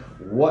saying,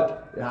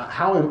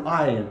 how am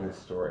I in this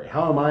story?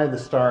 How am I the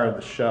star of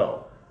the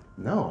show?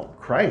 No,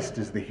 Christ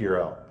is the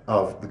hero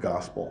of the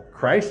gospel.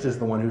 Christ is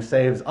the one who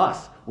saves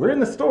us. We're in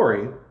the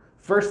story.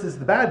 First is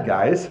the bad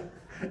guys,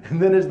 and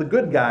then is the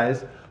good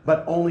guys,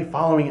 but only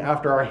following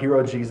after our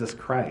hero, Jesus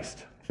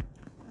Christ.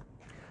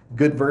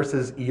 Good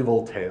versus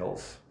evil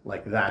tales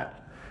like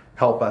that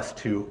help us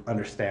to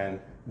understand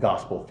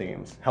gospel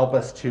themes, help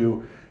us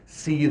to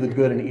see the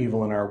good and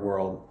evil in our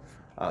world.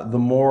 The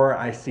more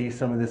I see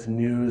some of this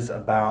news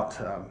about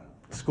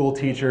school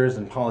teachers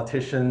and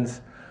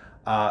politicians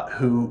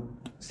who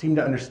seem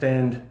to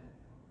understand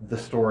the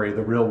story,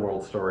 the real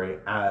world story,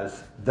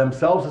 as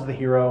themselves as the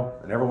hero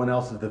and everyone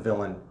else is the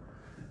villain,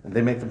 and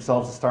they make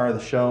themselves the star of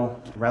the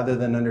show rather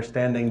than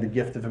understanding the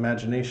gift of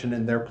imagination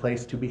and their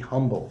place to be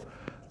humble,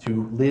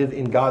 to live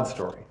in God's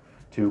story,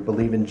 to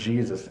believe in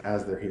Jesus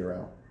as their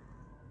hero.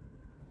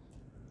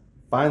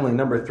 Finally,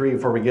 number 3,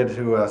 before we get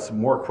to some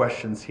more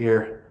questions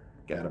here,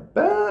 got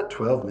about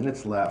 12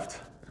 minutes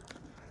left.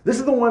 This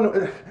is the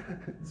one,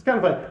 it's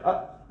kind of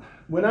fun.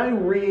 When I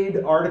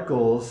read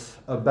articles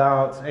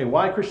about, hey,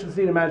 why Christians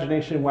need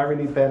imagination, why we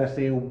need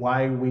fantasy,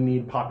 why we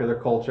need popular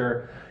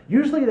culture,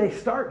 usually they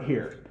start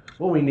here.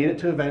 Well, we need it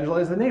to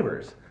evangelize the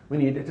neighbors. We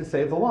need it to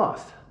save the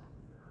lost.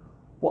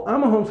 Well,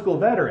 I'm a homeschool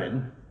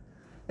veteran,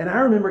 and I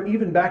remember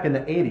even back in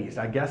the 80s,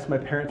 I guess my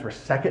parents were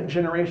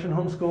second-generation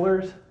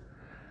homeschoolers.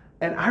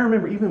 And I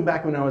remember even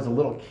back when I was a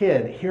little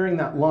kid hearing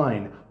that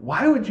line,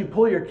 why would you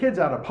pull your kids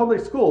out of public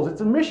schools?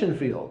 It's a mission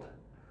field.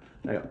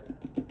 And I go,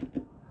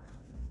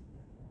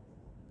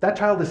 that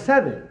child is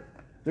 7.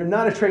 They're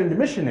not a trained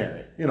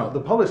missionary. The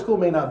public school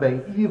may not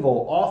be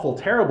evil, awful,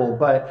 terrible,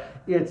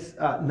 but it's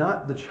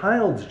not the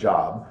child's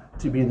job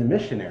to be the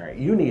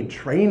missionary. You need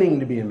training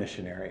to be a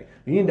missionary.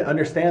 You need to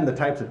understand the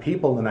types of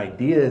people and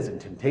ideas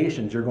and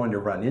temptations you're going to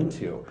run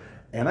into.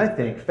 And I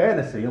think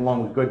fantasy,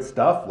 along with good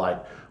stuff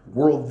like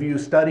worldview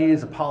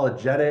studies,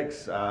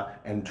 apologetics,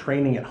 and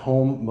training at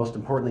home, most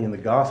importantly in the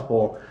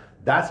gospel,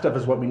 that stuff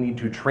is what we need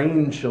to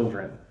train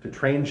children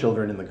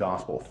in the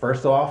gospel.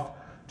 First off,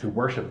 to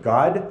worship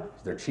God,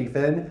 their chief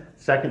end.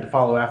 Second, to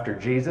follow after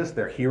Jesus,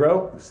 their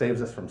hero, who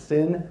saves us from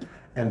sin.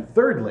 And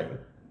thirdly,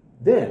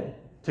 then,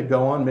 to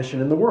go on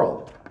mission in the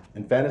world.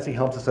 And fantasy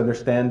helps us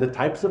understand the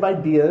types of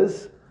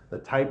ideas, the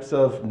types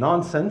of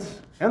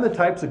nonsense, and the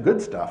types of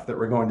good stuff that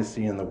we're going to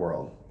see in the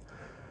world.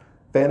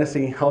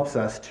 Fantasy helps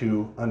us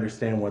to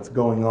understand what's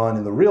going on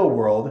in the real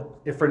world,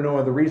 if for no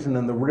other reason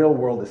than the real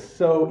world is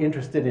so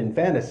interested in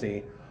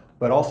fantasy,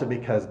 but also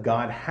because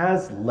God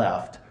has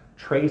left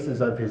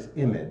traces of his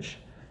image,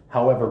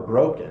 however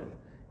broken,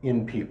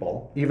 in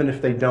people, even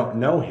if they don't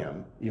know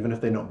him, even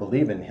if they don't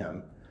believe in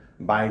him.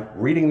 By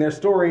reading their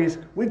stories,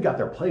 we've got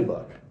their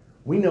playbook.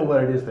 We know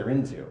what it is they're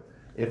into.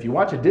 If you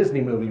watch a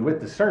Disney movie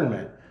with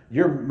discernment,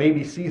 you'll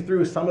maybe see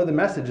through some of the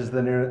messages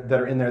that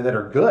are in there that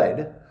are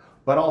good,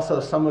 but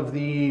also some of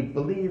the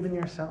believe in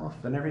yourself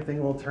and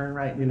everything will turn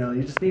right.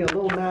 You just need a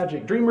little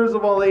magic. Dreamers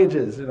of all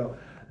ages.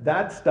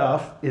 That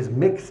stuff is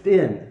mixed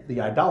in.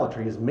 The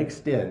idolatry is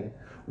mixed in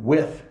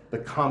with the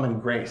common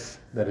grace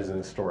that is in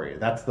the story.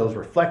 That's those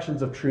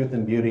reflections of truth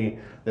and beauty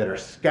that are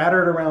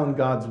scattered around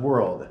God's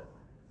world,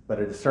 but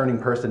a discerning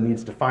person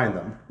needs to find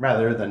them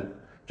rather than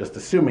just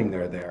assuming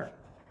they're there.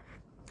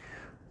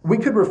 We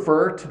could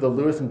refer to the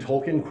Lewis and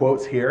Tolkien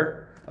quotes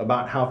here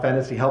about how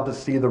fantasy helped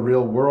us see the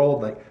real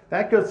world.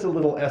 That gets a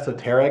little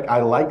esoteric.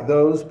 I like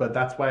those, but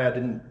that's why I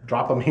didn't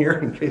drop them here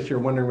in case you're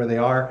wondering where they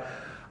are.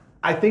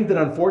 I think that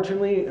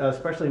unfortunately,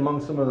 especially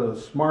among some of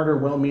those smarter,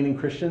 well-meaning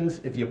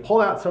Christians, if you pull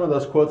out some of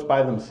those quotes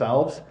by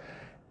themselves,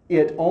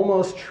 it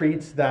almost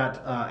treats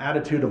that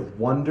attitude of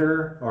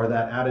wonder or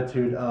that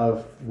attitude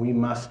of we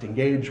must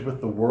engage with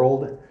the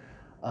world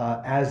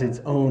as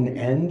its own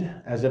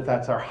end, as if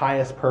that's our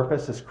highest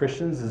purpose as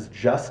Christians, is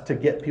just to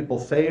get people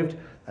saved.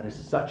 That is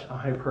such a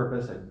high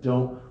purpose. I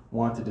don't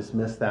want to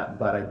dismiss that,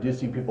 but I do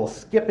see people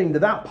skipping to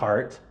that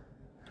part,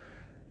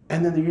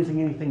 and then they're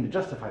using anything to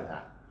justify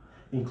that,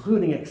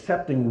 including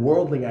accepting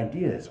worldly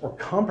ideas or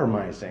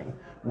compromising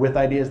with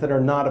ideas that are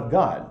not of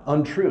God,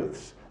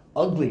 untruths,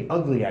 ugly,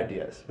 ugly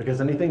ideas,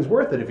 because anything's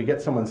worth it if you get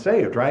someone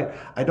saved, right?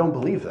 I don't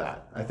believe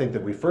that. I think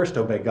that we first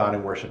obey God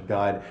and worship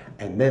God,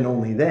 and then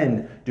only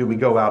then do we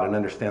go out and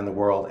understand the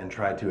world and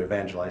try to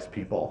evangelize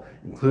people,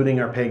 including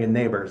our pagan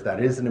neighbors.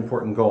 That is an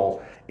important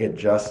goal.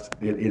 It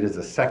is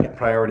a second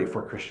priority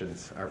for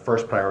Christians. Our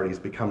first priority is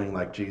becoming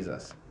like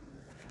Jesus.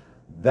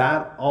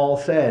 That all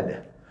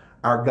said,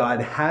 our God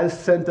has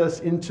sent us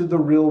into the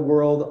real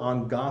world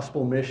on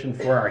gospel mission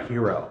for our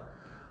hero.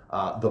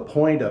 The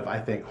point of, I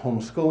think,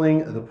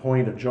 homeschooling, the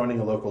point of joining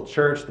a local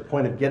church, the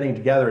point of getting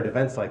together at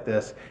events like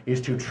this is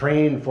to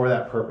train for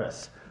that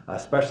purpose,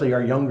 especially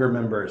our younger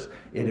members.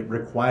 It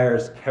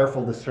requires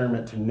careful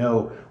discernment to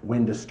know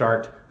when to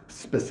start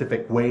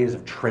specific ways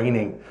of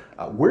training.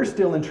 We're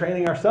still in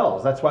training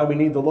ourselves. That's why we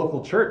need the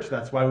local church.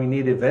 That's why we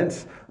need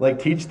events like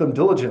Teach Them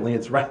Diligently.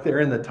 It's right there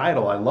in the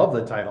title. I love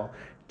the title.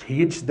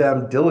 Teach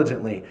them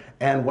diligently.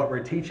 And what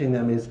we're teaching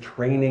them is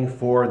training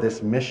for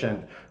this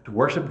mission, to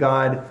worship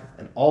God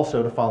and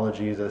also to follow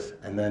Jesus,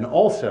 and then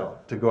also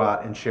to go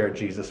out and share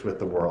Jesus with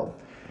the world.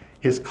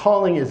 His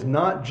calling is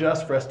not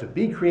just for us to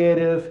be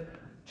creative,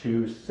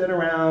 to sit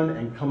around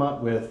and come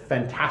up with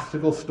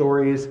fantastical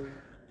stories.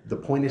 The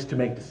point is to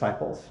make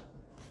disciples.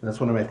 And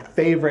that's one of my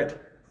favorite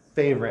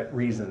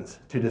reasons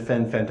to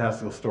defend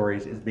fantastical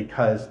stories, is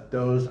because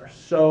those are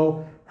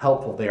so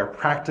helpful. They are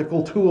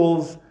practical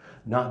tools,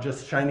 not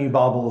just shiny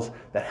baubles,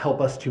 that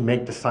help us to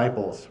make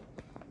disciples.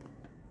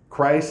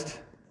 Christ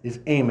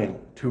is aiming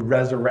to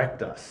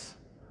resurrect us.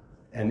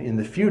 And in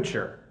the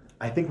future,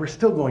 I think we're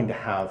still going to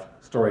have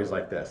stories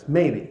like this.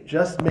 Maybe,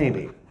 just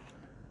maybe.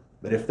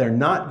 But if they're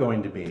not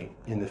going to be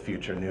in the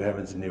future, new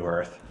heavens and new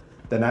earth,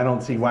 then I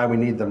don't see why we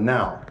need them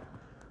now.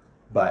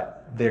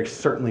 But they're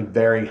certainly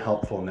very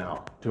helpful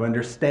now to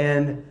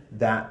understand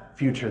that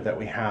future that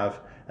we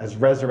have as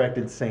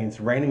resurrected saints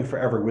reigning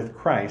forever with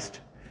Christ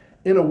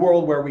in a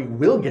world where we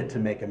will get to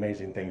make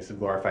amazing things to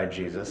glorify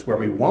Jesus, where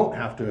we won't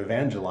have to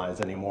evangelize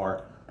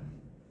anymore,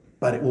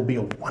 but it will be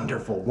a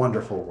wonderful,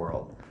 wonderful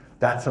world.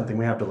 That's something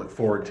we have to look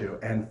forward to.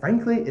 And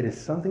frankly, it is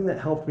something that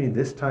helped me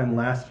this time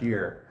last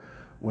year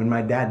when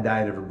my dad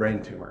died of a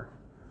brain tumor.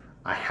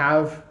 I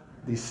have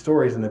these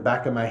stories in the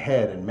back of my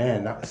head, and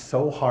man, that was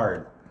so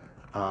hard.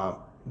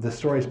 The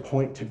stories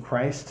point to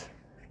Christ.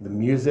 The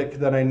music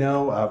that I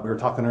know, we were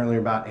talking earlier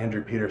about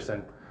Andrew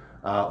Peterson,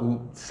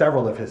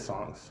 several of his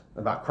songs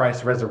about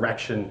Christ's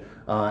resurrection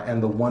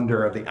and the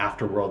wonder of the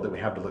afterworld that we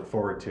have to look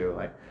forward to.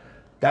 Like,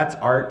 that's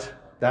art.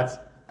 That's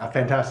a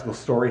fantastical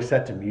story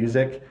set to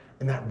music,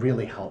 and that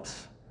really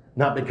helps.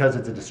 Not because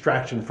it's a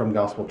distraction from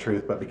gospel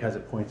truth, but because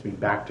it points me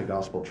back to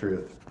gospel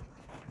truth.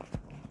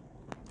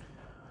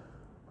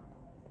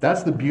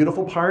 That's the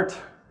beautiful part.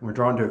 We're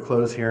drawing to a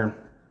close here.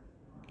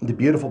 The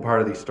beautiful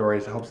part of these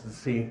stories helps us to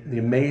see the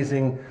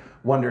amazing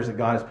wonders that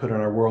God has put in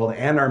our world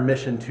and our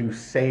mission to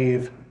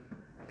save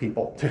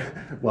people,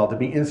 to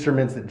be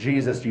instruments that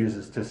Jesus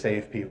uses to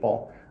save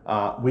people.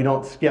 We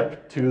don't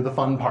skip to the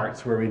fun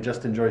parts where we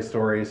just enjoy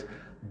stories.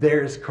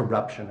 There's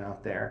corruption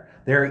out there.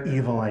 There are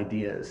evil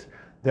ideas.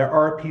 There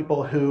are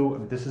people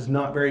who, this is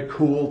not very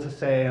cool to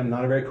say, I'm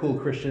not a very cool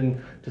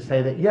Christian to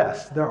say that,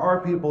 yes, there are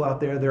people out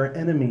there, there are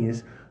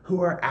enemies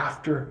who are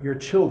after your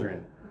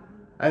children.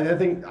 I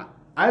think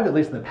I've, at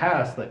least in the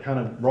past, like kind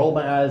of rolled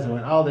my eyes and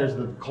went, oh, there's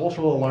the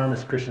cultural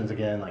alarmist Christians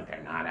again, like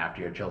they're not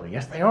after your children.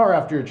 Yes, they are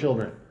after your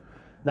children.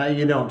 Now,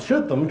 you don't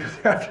shoot them because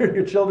they're after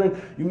your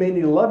children. You may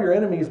need to love your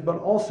enemies, but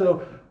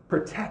also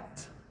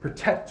protect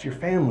your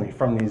family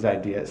from these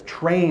ideas.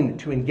 Train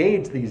to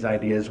engage these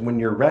ideas when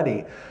you're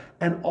ready.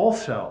 And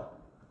also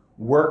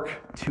work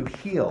to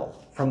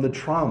heal from the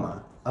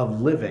trauma of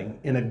living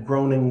in a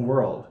groaning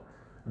world.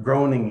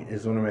 Groaning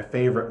is one of my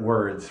favorite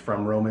words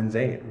from Romans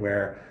 8,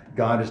 where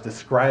God is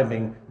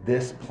describing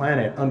this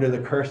planet under the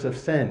curse of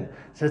sin.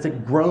 It says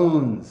it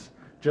groans,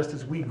 just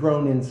as we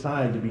groan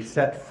inside to be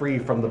set free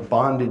from the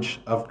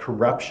bondage of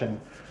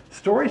corruption.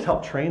 Stories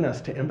help train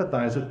us to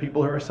empathize with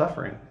people who are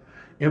suffering.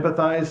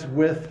 Empathize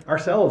with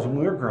ourselves when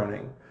we're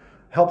groaning.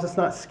 Helps us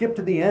not skip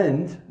to the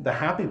end, the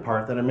happy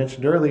part that I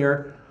mentioned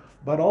earlier,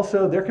 but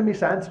also there can be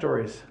sad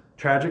stories,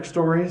 tragic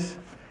stories,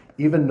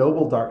 even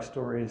noble dark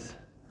stories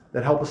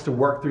that help us to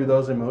work through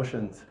those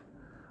emotions.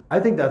 I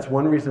think that's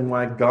one reason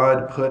why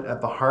God put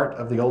at the heart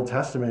of the Old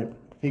Testament,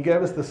 He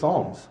gave us the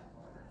Psalms.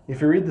 If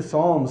you read the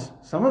Psalms,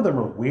 some of them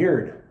are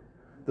weird.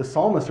 The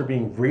psalmists are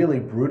being really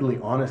brutally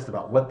honest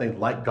about what they'd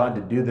like God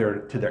to do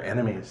to their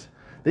enemies.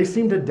 They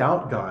seem to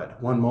doubt God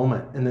one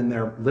moment, and then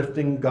they're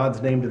lifting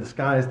God's name to the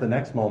skies the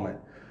next moment.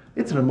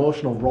 It's an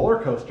emotional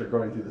roller coaster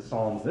going through the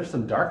Psalms. There's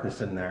some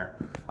darkness in there.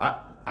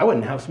 I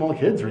wouldn't have small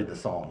kids read the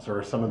Psalms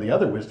or some of the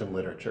other wisdom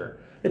literature.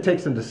 It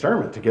takes some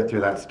discernment to get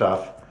through that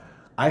stuff.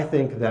 I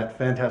think that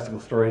fantastical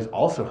stories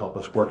also help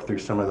us work through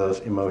some of those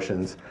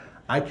emotions.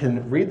 I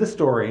can read the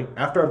story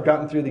after I've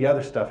gotten through the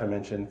other stuff I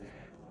mentioned,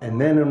 and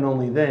then and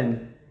only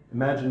then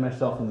imagine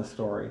myself in the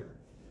story.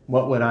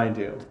 What would I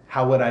do?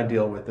 How would I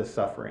deal with this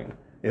suffering?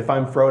 If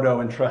I'm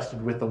Frodo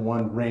entrusted with the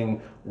One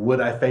Ring, would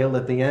I fail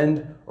at the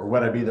end, or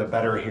would I be the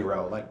better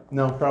hero?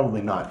 No,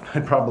 probably not.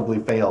 I'd probably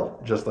fail,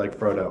 just like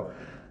Frodo.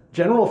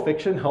 General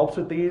fiction helps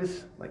with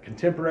these, like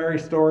contemporary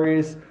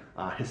stories,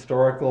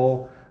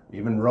 historical,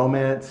 even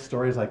romance,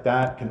 stories like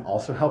that can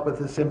also help with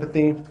the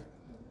sympathy.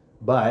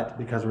 But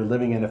because we're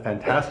living in a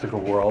fantastical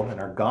world and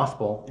our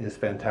gospel is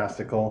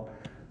fantastical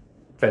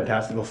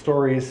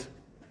stories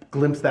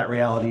glimpse that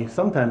reality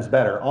sometimes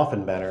better,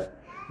 often better,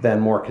 than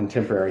more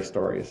contemporary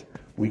stories.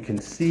 We can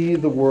see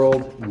the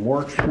world in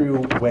more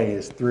true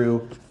ways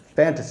through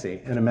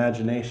fantasy and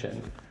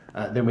imagination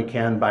than we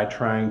can by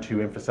trying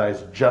to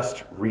emphasize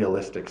just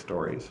realistic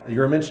stories. You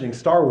were mentioning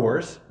Star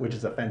Wars, which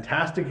is a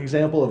fantastic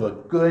example of a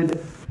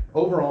good,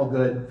 overall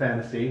good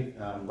fantasy,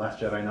 Last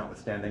Jedi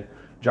notwithstanding,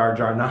 Jar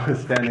Jar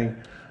notwithstanding.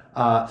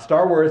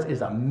 Star Wars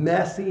is a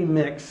messy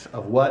mix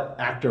of what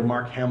actor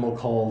Mark Hamill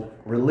called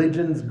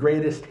religion's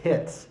greatest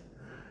hits.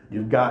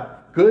 You've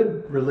got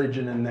good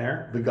religion in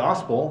there, the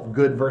gospel,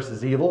 good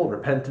versus evil,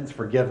 repentance,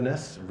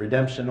 forgiveness,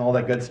 redemption, all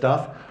that good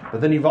stuff.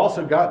 But then you've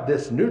also got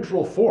this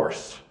neutral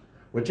force,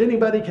 which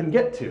anybody can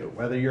get to,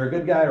 whether you're a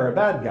good guy or a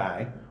bad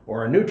guy,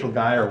 or a neutral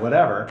guy or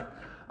whatever.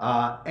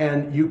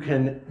 And you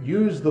can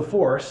use the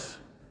force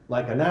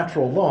like a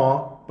natural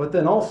law, but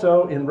then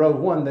also in Rogue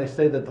One, they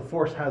say that the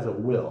force has a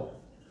will.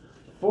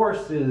 The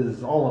force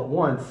is all at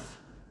once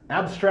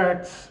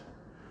abstract,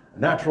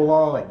 natural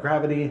law like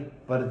gravity,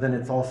 but then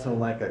it's also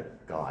like a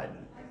God.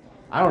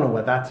 I don't know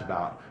what that's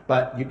about,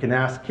 but you can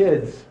ask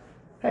kids,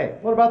 hey,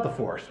 what about the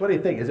force? What do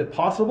you think? Is it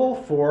possible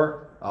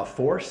for a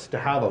force to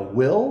have a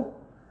will,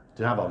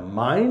 to have a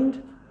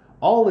mind?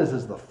 All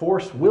is the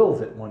force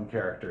wills it, one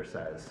character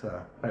says,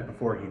 right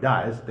before he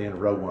dies, at the end of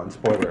Rogue One,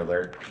 spoiler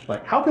alert.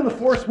 Like, how can the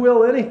force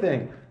will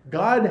anything?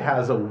 God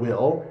has a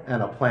will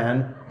and a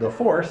plan, the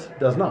force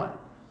does not.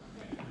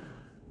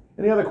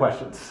 Any other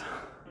questions?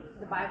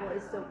 The Bible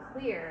is so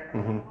clear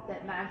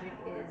that magic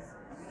is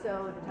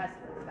so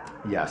detestable to God.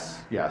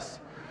 Yes.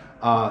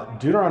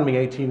 Deuteronomy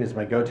 18 is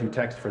my go-to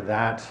text for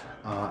that,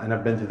 and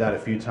I've been through that a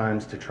few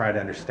times to try to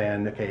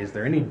understand, okay, is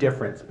there any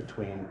difference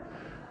between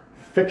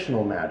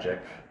fictional magic,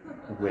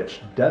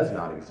 which does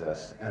not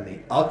exist, and the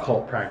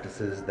occult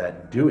practices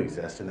that do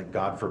exist and that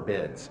God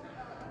forbids?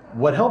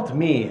 What helped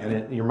me,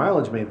 and your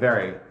mileage may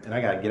vary, and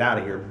I got to get out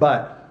of here,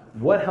 but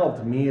what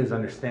helped me is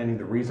understanding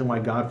the reason why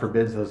God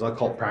forbids those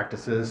occult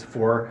practices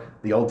for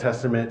the Old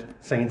Testament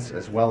saints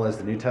as well as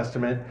the New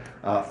Testament.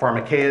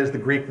 Pharmakeia is the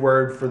Greek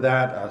word for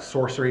that.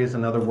 Sorcery is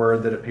another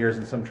word that appears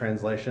in some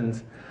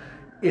translations.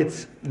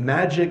 It's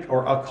magic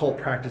or occult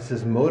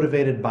practices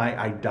motivated by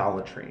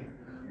idolatry,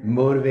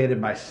 motivated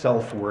by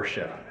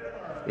self-worship.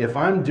 If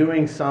I'm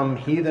doing some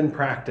heathen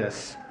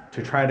practice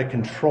to try to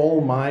control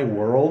my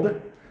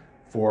world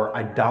for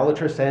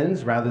idolatrous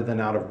ends rather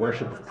than out of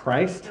worship of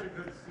Christ,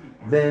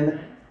 then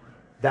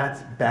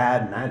that's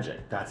bad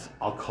magic. That's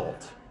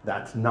occult.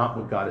 That's not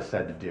what God has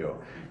said to do.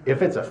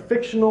 If it's a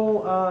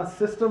fictional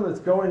system that's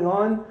going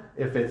on,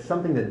 if it's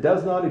something that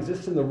does not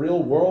exist in the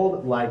real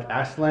world, like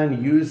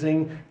Aslan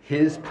using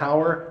his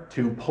power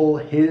to pull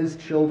his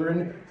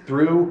children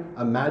through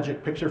a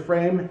magic picture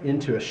frame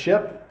into a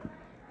ship,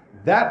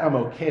 that I'm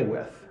okay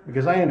with.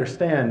 Because I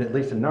understand, at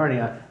least in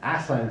Narnia,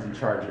 Aslan's in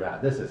charge of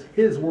that. This is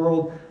his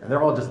world, and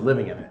they're all just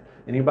living in it.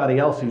 Anybody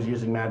else who's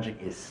using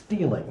magic is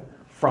stealing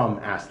from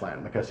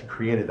Aslan because he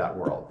created that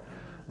world.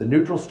 The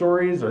neutral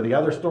stories or the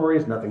other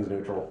stories, nothing's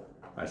neutral.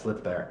 I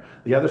slipped there.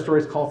 The other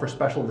stories call for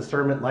special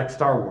discernment like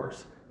Star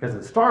Wars. Because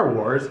in Star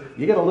Wars,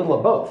 you get a little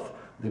of both.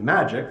 The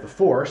magic, the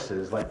force,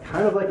 is like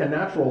kind of like a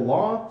natural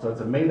law. So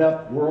it's a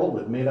made-up world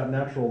with made-up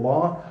natural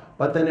law.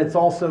 But then it's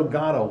also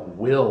got a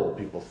will,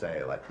 people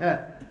say. Like,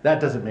 that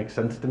doesn't make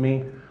sense to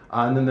me.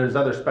 And then there's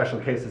other special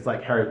cases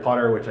like Harry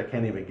Potter, which I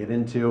can't even get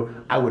into.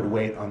 I would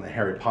wait on the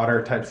Harry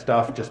Potter type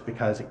stuff just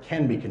because it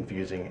can be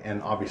confusing,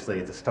 and obviously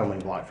it's a stumbling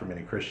block for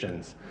many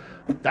Christians.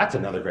 That's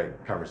another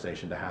great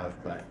conversation to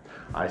have, but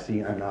I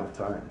see I'm out of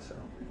time, so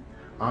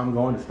I'm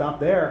going to stop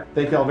there.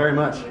 Thank you all very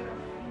much.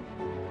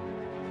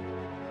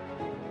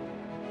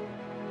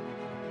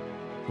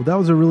 Well, that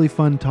was a really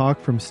fun talk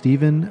from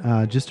Stephen.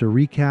 Just to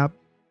recap,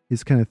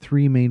 his kind of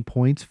three main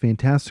points.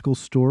 Fantastical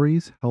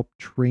stories help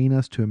train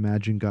us to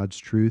imagine God's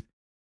truth.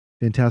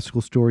 Fantastical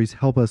stories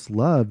help us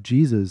love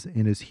Jesus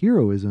and his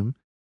heroism.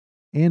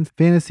 And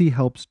fantasy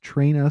helps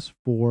train us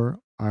for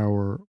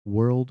our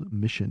world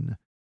mission.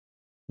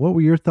 What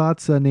were your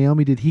thoughts,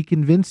 Naomi? Did he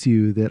convince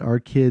you that our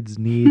kids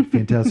need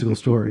fantastical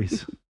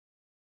stories?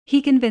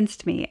 He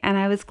convinced me, and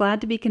I was glad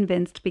to be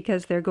convinced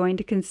because they're going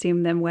to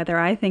consume them whether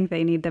I think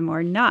they need them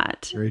or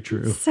not. Very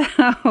true.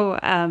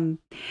 So,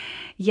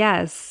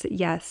 yes,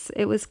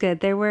 it was good.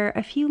 There were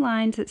a few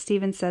lines that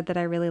Stephen said that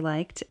I really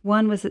liked.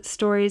 One was that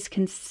stories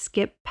can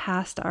skip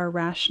past our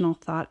rational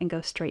thought and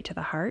go straight to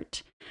the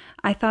heart.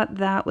 I thought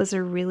that was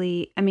a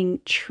really,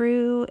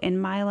 true in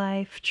my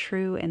life,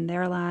 true in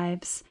their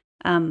lives.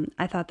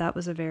 I thought that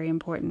was a very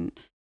important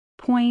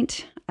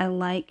point. I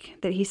like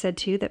that he said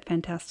too that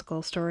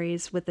fantastical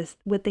stories with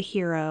the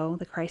hero,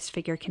 the Christ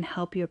figure, can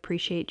help you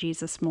appreciate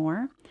Jesus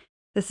more.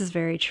 This is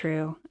very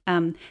true.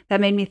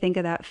 That made me think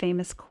of that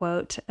famous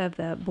quote of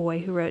the boy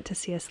who wrote to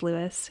C.S.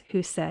 Lewis,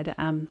 who said,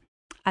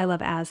 I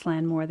love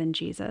Aslan more than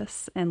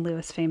Jesus. And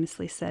Lewis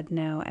famously said,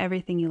 no,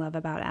 everything you love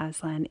about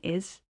Aslan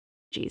is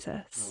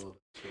Jesus.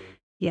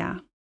 Yeah.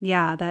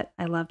 Yeah,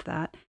 I loved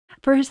that.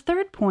 For his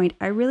third point,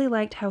 I really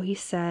liked how he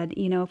said,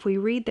 if we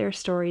read their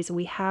stories,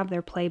 we have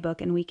their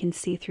playbook and we can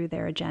see through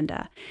their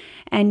agenda.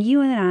 And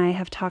you and I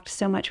have talked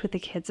so much with the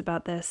kids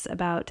about this,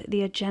 about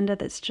the agenda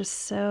that's just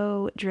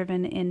so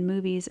driven in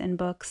movies and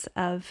books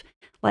of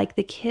like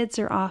the kids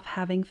are off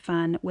having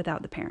fun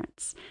without the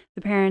parents.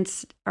 The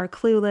parents are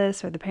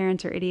clueless or the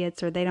parents are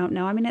idiots or they don't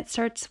know. I mean, it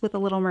starts with The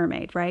Little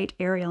Mermaid, right?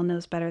 Ariel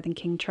knows better than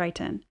King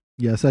Triton.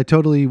 Yes, I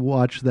totally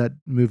watch that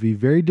movie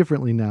very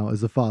differently now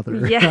as a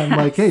father. Yes. I'm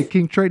like, hey,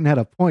 King Triton had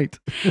a point.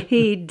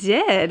 He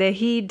did,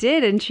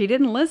 and she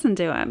didn't listen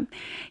to him.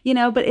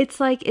 But it's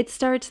like it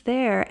starts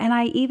there. And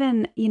I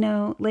even,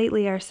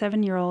 lately our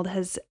 7-year-old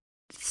has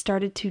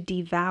started to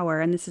devour,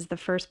 and this is the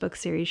first book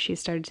series she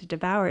started to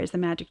devour, is the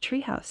Magic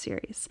Treehouse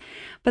series.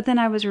 But then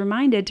I was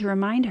reminded to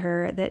remind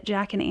her that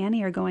Jack and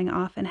Annie are going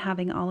off and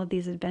having all of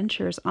these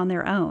adventures on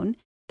their own.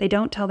 They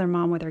don't tell their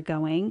mom where they're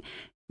going.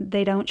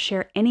 They don't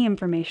share any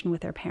information with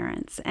their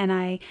parents. And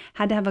I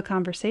had to have a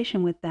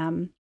conversation with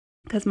them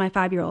because my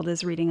 5-year-old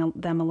is reading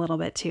them a little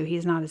bit too.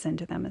 He's not as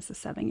into them as the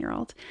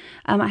 7-year-old.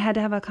 I had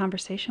to have a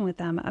conversation with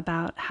them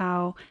about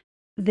how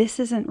this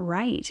isn't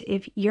right.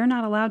 If you're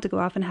not allowed to go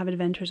off and have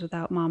adventures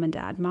without mom and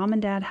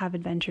dad have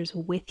adventures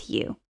with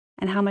you,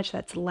 and how much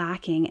that's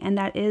lacking. And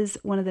that is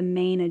one of the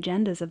main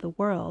agendas of the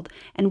world.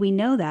 And we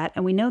know that,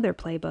 and we know their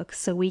playbooks,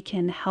 so we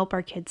can help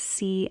our kids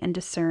see and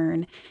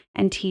discern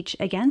and teach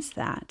against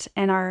that.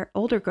 And our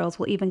older girls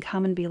will even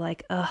come and be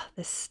like, ugh,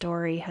 this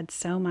story had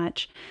so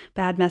much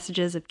bad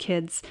messages of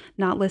kids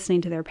not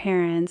listening to their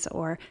parents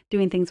or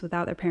doing things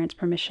without their parents'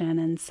 permission.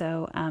 And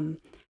so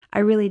I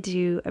really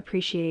do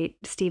appreciate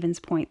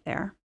Stephen's point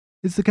there.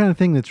 It's the kind of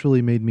thing that's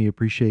really made me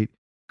appreciate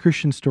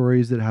Christian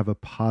stories that have a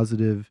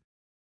positive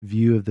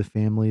view of the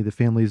family. The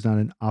family is not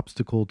an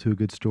obstacle to a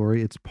good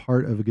story. It's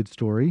part of a good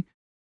story.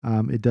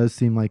 It does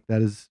seem like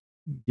that is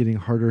getting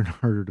harder and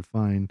harder to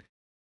find.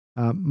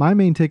 My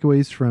main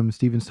takeaways from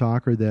Stephen's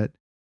talk are that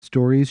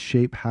stories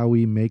shape how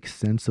we make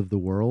sense of the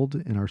world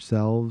and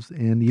ourselves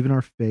and even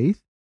our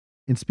faith.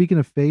 And speaking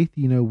of faith,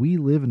 we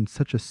live in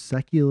such a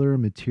secular,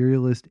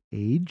 materialist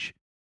age,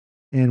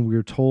 and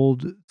we're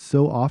told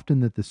so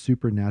often that the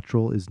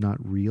supernatural is not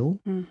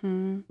real.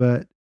 Mm-hmm.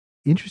 But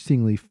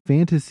interestingly,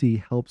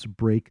 fantasy helps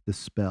break the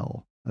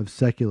spell of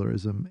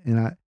secularism.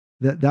 And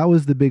that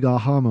was the big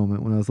aha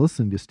moment when I was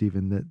listening to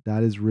Stephen,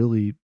 that is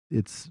really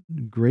its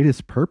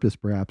greatest purpose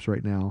perhaps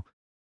right now.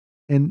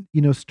 And,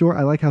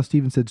 I like how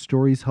Stephen said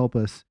stories help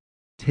us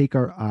take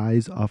our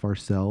eyes off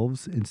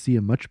ourselves and see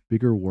a much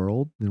bigger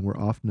world than we're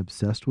often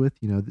obsessed with.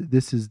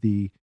 This is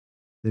the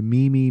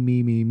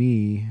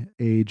me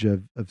age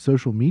of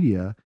social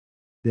media,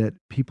 that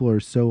people are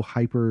so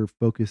hyper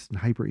focused and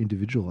hyper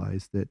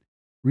individualized that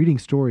reading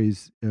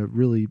stories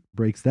really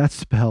breaks that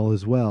spell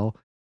as well.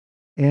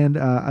 And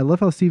I love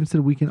how Stephen said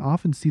we can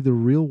often see the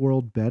real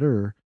world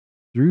better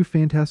through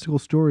fantastical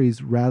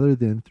stories rather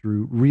than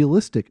through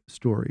realistic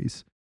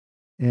stories.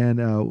 And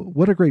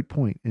what a great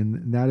point.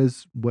 And that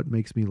is what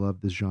makes me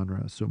love this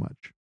genre so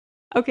much.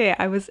 Okay,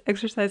 I was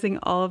exercising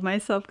all of my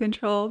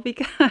self-control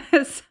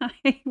because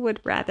I would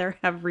rather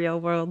have real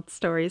world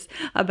stories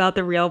about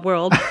the real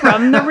world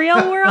from the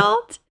real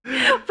world.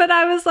 But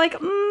I was like,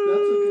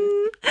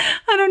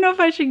 I don't know if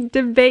I should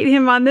debate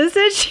him on this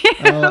issue.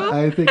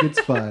 I think it's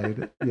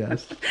fine.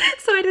 Yes.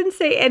 So I didn't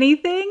say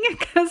anything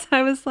because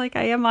I was like,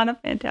 I am on a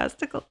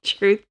Fantastical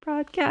Truth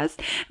podcast.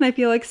 And I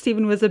feel like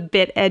Stephen was a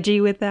bit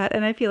edgy with that.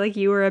 And I feel like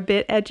you were a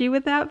bit edgy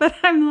with that. But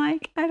I'm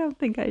like, I don't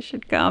think I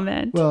should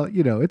comment. Well,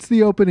 it's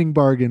the opening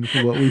bargain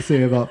for what we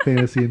say about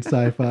fantasy and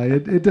sci-fi.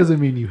 It doesn't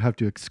mean you have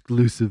to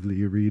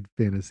exclusively read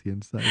fantasy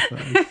and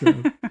sci-fi.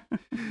 So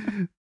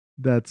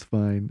that's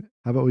fine.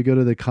 How about we go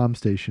to the comm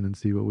station and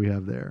see what we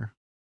have there?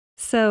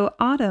 So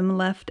Autumn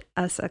left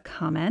us a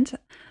comment.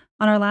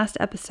 On our last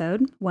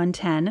episode,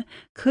 110,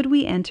 could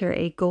we enter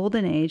a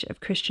golden age of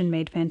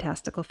Christian-made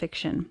fantastical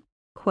fiction?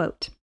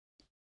 Quote,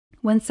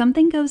 when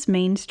something goes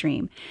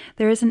mainstream,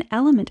 there is an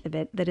element of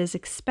it that is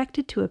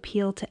expected to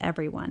appeal to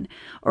everyone,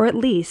 or at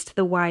least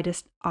the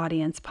widest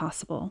audience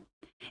possible.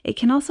 It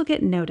can also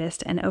get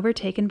noticed and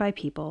overtaken by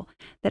people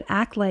that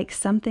act like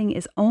something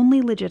is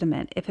only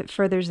legitimate if it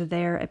furthers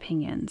their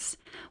opinions.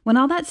 When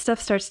all that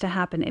stuff starts to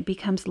happen, it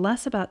becomes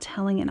less about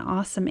telling an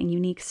awesome and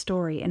unique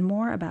story and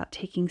more about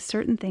taking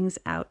certain things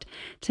out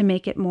to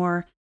make it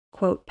more,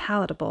 quote,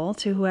 palatable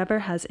to whoever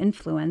has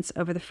influence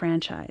over the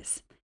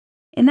franchise.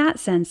 In that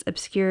sense,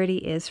 obscurity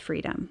is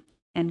freedom,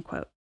 end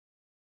quote.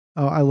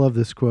 Oh, I love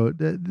this quote.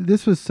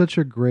 This was such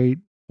a great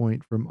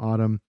point from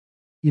Autumn.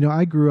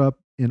 I grew up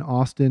in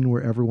Austin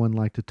where everyone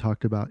liked to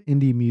talk about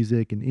indie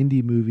music and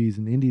indie movies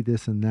and indie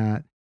this and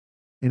that.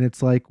 And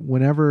it's like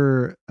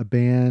whenever a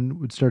band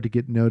would start to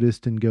get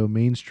noticed and go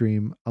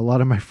mainstream, a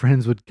lot of my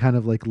friends would kind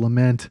of like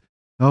lament,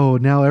 oh,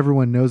 now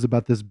everyone knows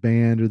about this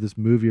band or this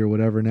movie or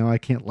whatever. Now I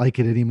can't like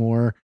it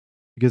anymore.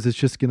 because it's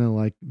just going to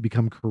like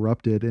become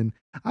corrupted. And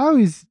I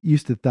always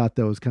used to thought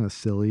that was kind of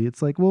silly.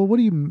 It's like, well, what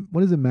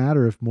does it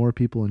matter if more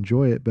people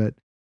enjoy it? But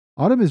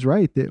Autumn is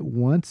right that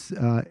once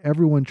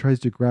everyone tries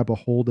to grab a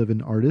hold of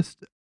an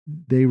artist,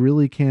 they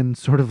really can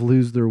sort of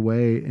lose their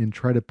way and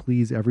try to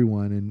please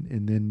everyone.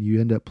 And then you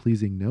end up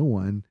pleasing no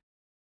one.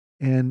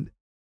 And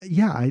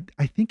yeah,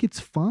 I think it's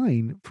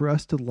fine for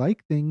us to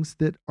like things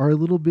that are a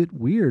little bit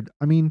weird.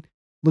 I mean,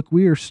 look,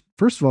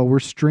 first of all, we're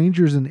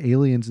strangers and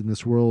aliens in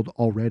this world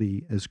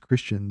already as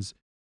Christians.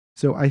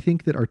 So I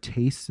think that our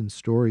tastes and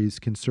stories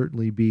can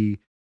certainly be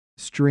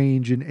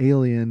strange and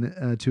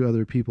alien to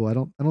other people. I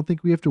don't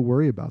think we have to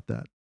worry about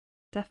that.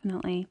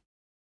 Definitely.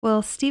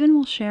 Well, Stephen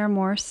will share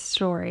more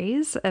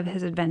stories of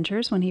his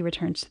adventures when he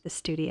returns to the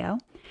studio.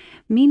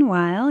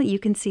 Meanwhile, you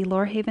can see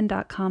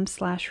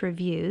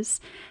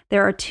lorehaven.com/reviews.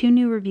 There are 2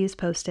 new reviews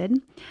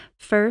posted.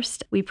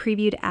 First, we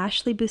previewed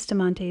Ashley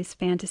Bustamante's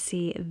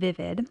fantasy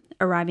Vivid,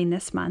 arriving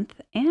this month,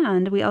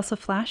 and we also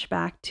flash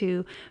back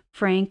to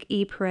Frank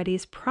E.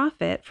 Peretti's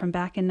Prophet from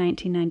back in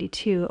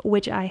 1992,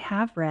 which I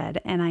have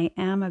read, and I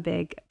am a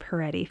big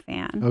Peretti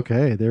fan.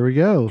 Okay, there we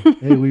go.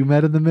 Hey, we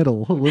met in the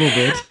middle a little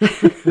bit.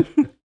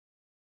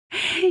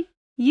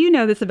 You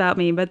know this about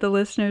me, but the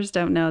listeners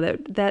don't know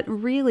that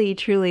really,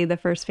 truly the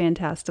first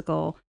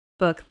fantastical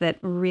book that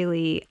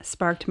really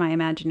sparked my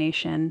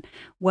imagination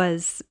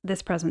was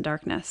This Present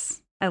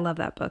Darkness. I love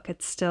that book.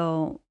 It's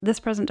still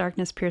This Present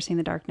Darkness, Piercing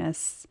the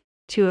Darkness,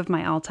 2 of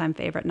my all-time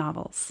favorite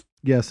novels.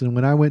 Yes, and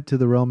when I went to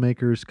the Realm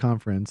Makers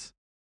conference,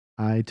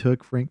 I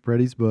took Frank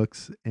Peretti's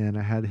books and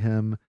I had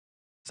him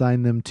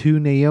sign them to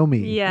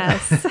Naomi.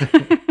 Yes,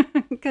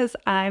 because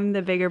I'm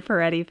the bigger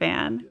Peretti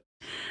fan.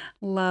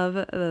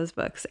 Love those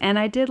books. And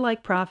I did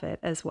like Prophet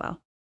as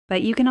well.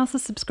 But you can also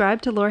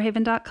subscribe to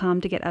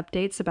lorehaven.com to get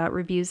updates about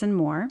reviews and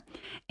more.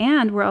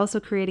 And we're also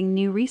creating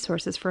new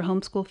resources for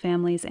homeschool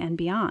families and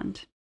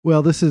beyond.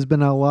 Well, this has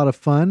been a lot of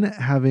fun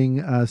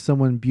having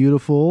someone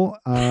beautiful,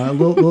 a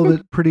little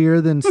bit prettier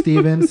than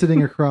Stephen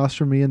sitting across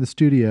from me in the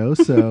studio.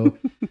 So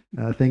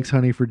thanks,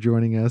 honey, for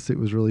joining us. It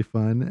was really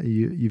fun.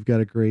 You've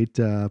got a great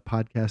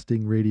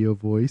podcasting radio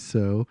voice.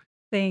 So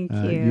thank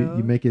you.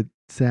 You make it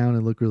sound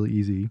and look really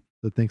easy.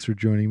 So thanks for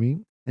joining me.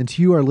 And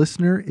to you, our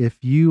listener,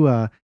 if you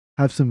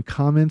have some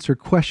comments or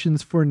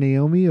questions for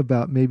Naomi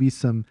about maybe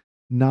some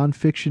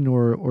nonfiction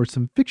or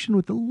some fiction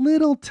with a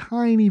little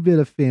tiny bit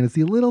of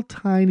fantasy, a little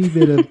tiny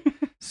bit of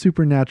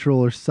supernatural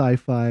or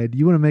sci-fi, do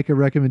you want to make a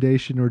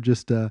recommendation or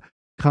just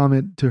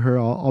comment to her?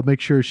 I'll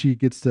make sure she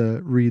gets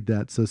to read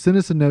that. So send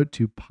us a note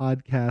to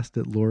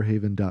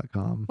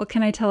podcast@lorehaven.com. Well,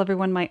 can I tell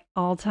everyone my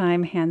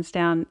all-time, hands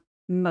down,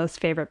 most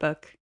favorite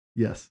book?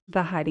 Yes.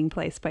 The Hiding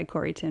Place by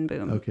Corrie ten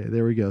Boom. Okay,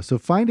 there we go. So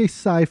find a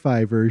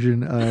sci-fi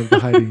version of The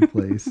Hiding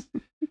Place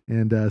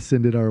and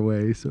send it our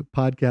way. So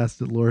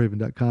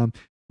podcast@lorehaven.com.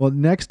 Well,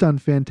 next on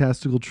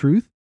Fantastical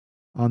Truth,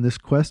 on this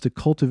quest to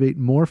cultivate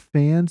more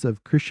fans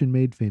of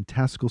Christian-made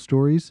fantastical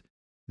stories,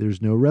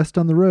 there's no rest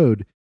on the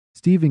road.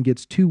 Stephen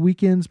gets 2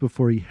 weekends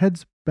before he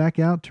heads back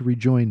out to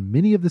rejoin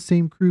many of the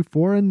same crew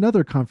for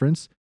another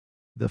conference,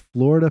 the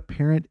Florida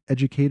Parent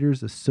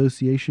Educators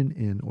Association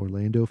in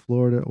Orlando,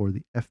 Florida, or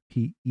the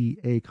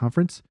FPEA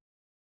conference.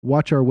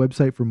 Watch our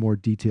website for more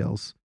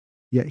details.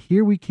 Yet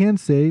here we can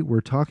say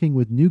we're talking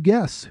with new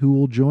guests who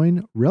will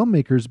join Realm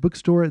Makers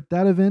Bookstore at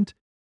that event,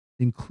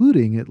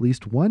 including at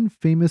least one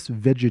famous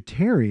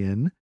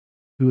vegetarian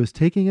who is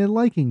taking a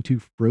liking to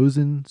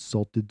frozen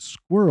salted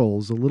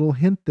squirrels. A little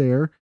hint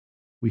there.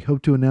 We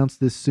hope to announce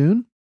this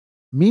soon.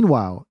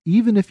 Meanwhile,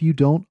 even if you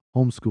don't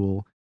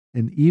homeschool,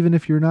 and even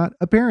if you're not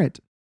a parent,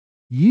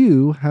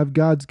 you have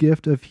God's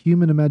gift of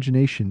human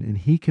imagination, and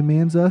He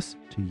commands us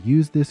to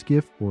use this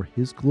gift for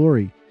His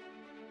glory.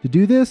 To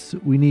do this,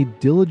 we need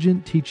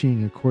diligent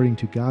teaching according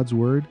to God's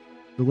Word.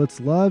 So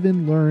let's love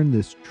and learn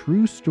this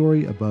true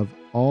story above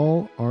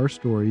all our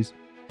stories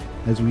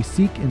as we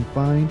seek and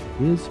find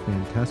His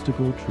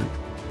fantastical truth.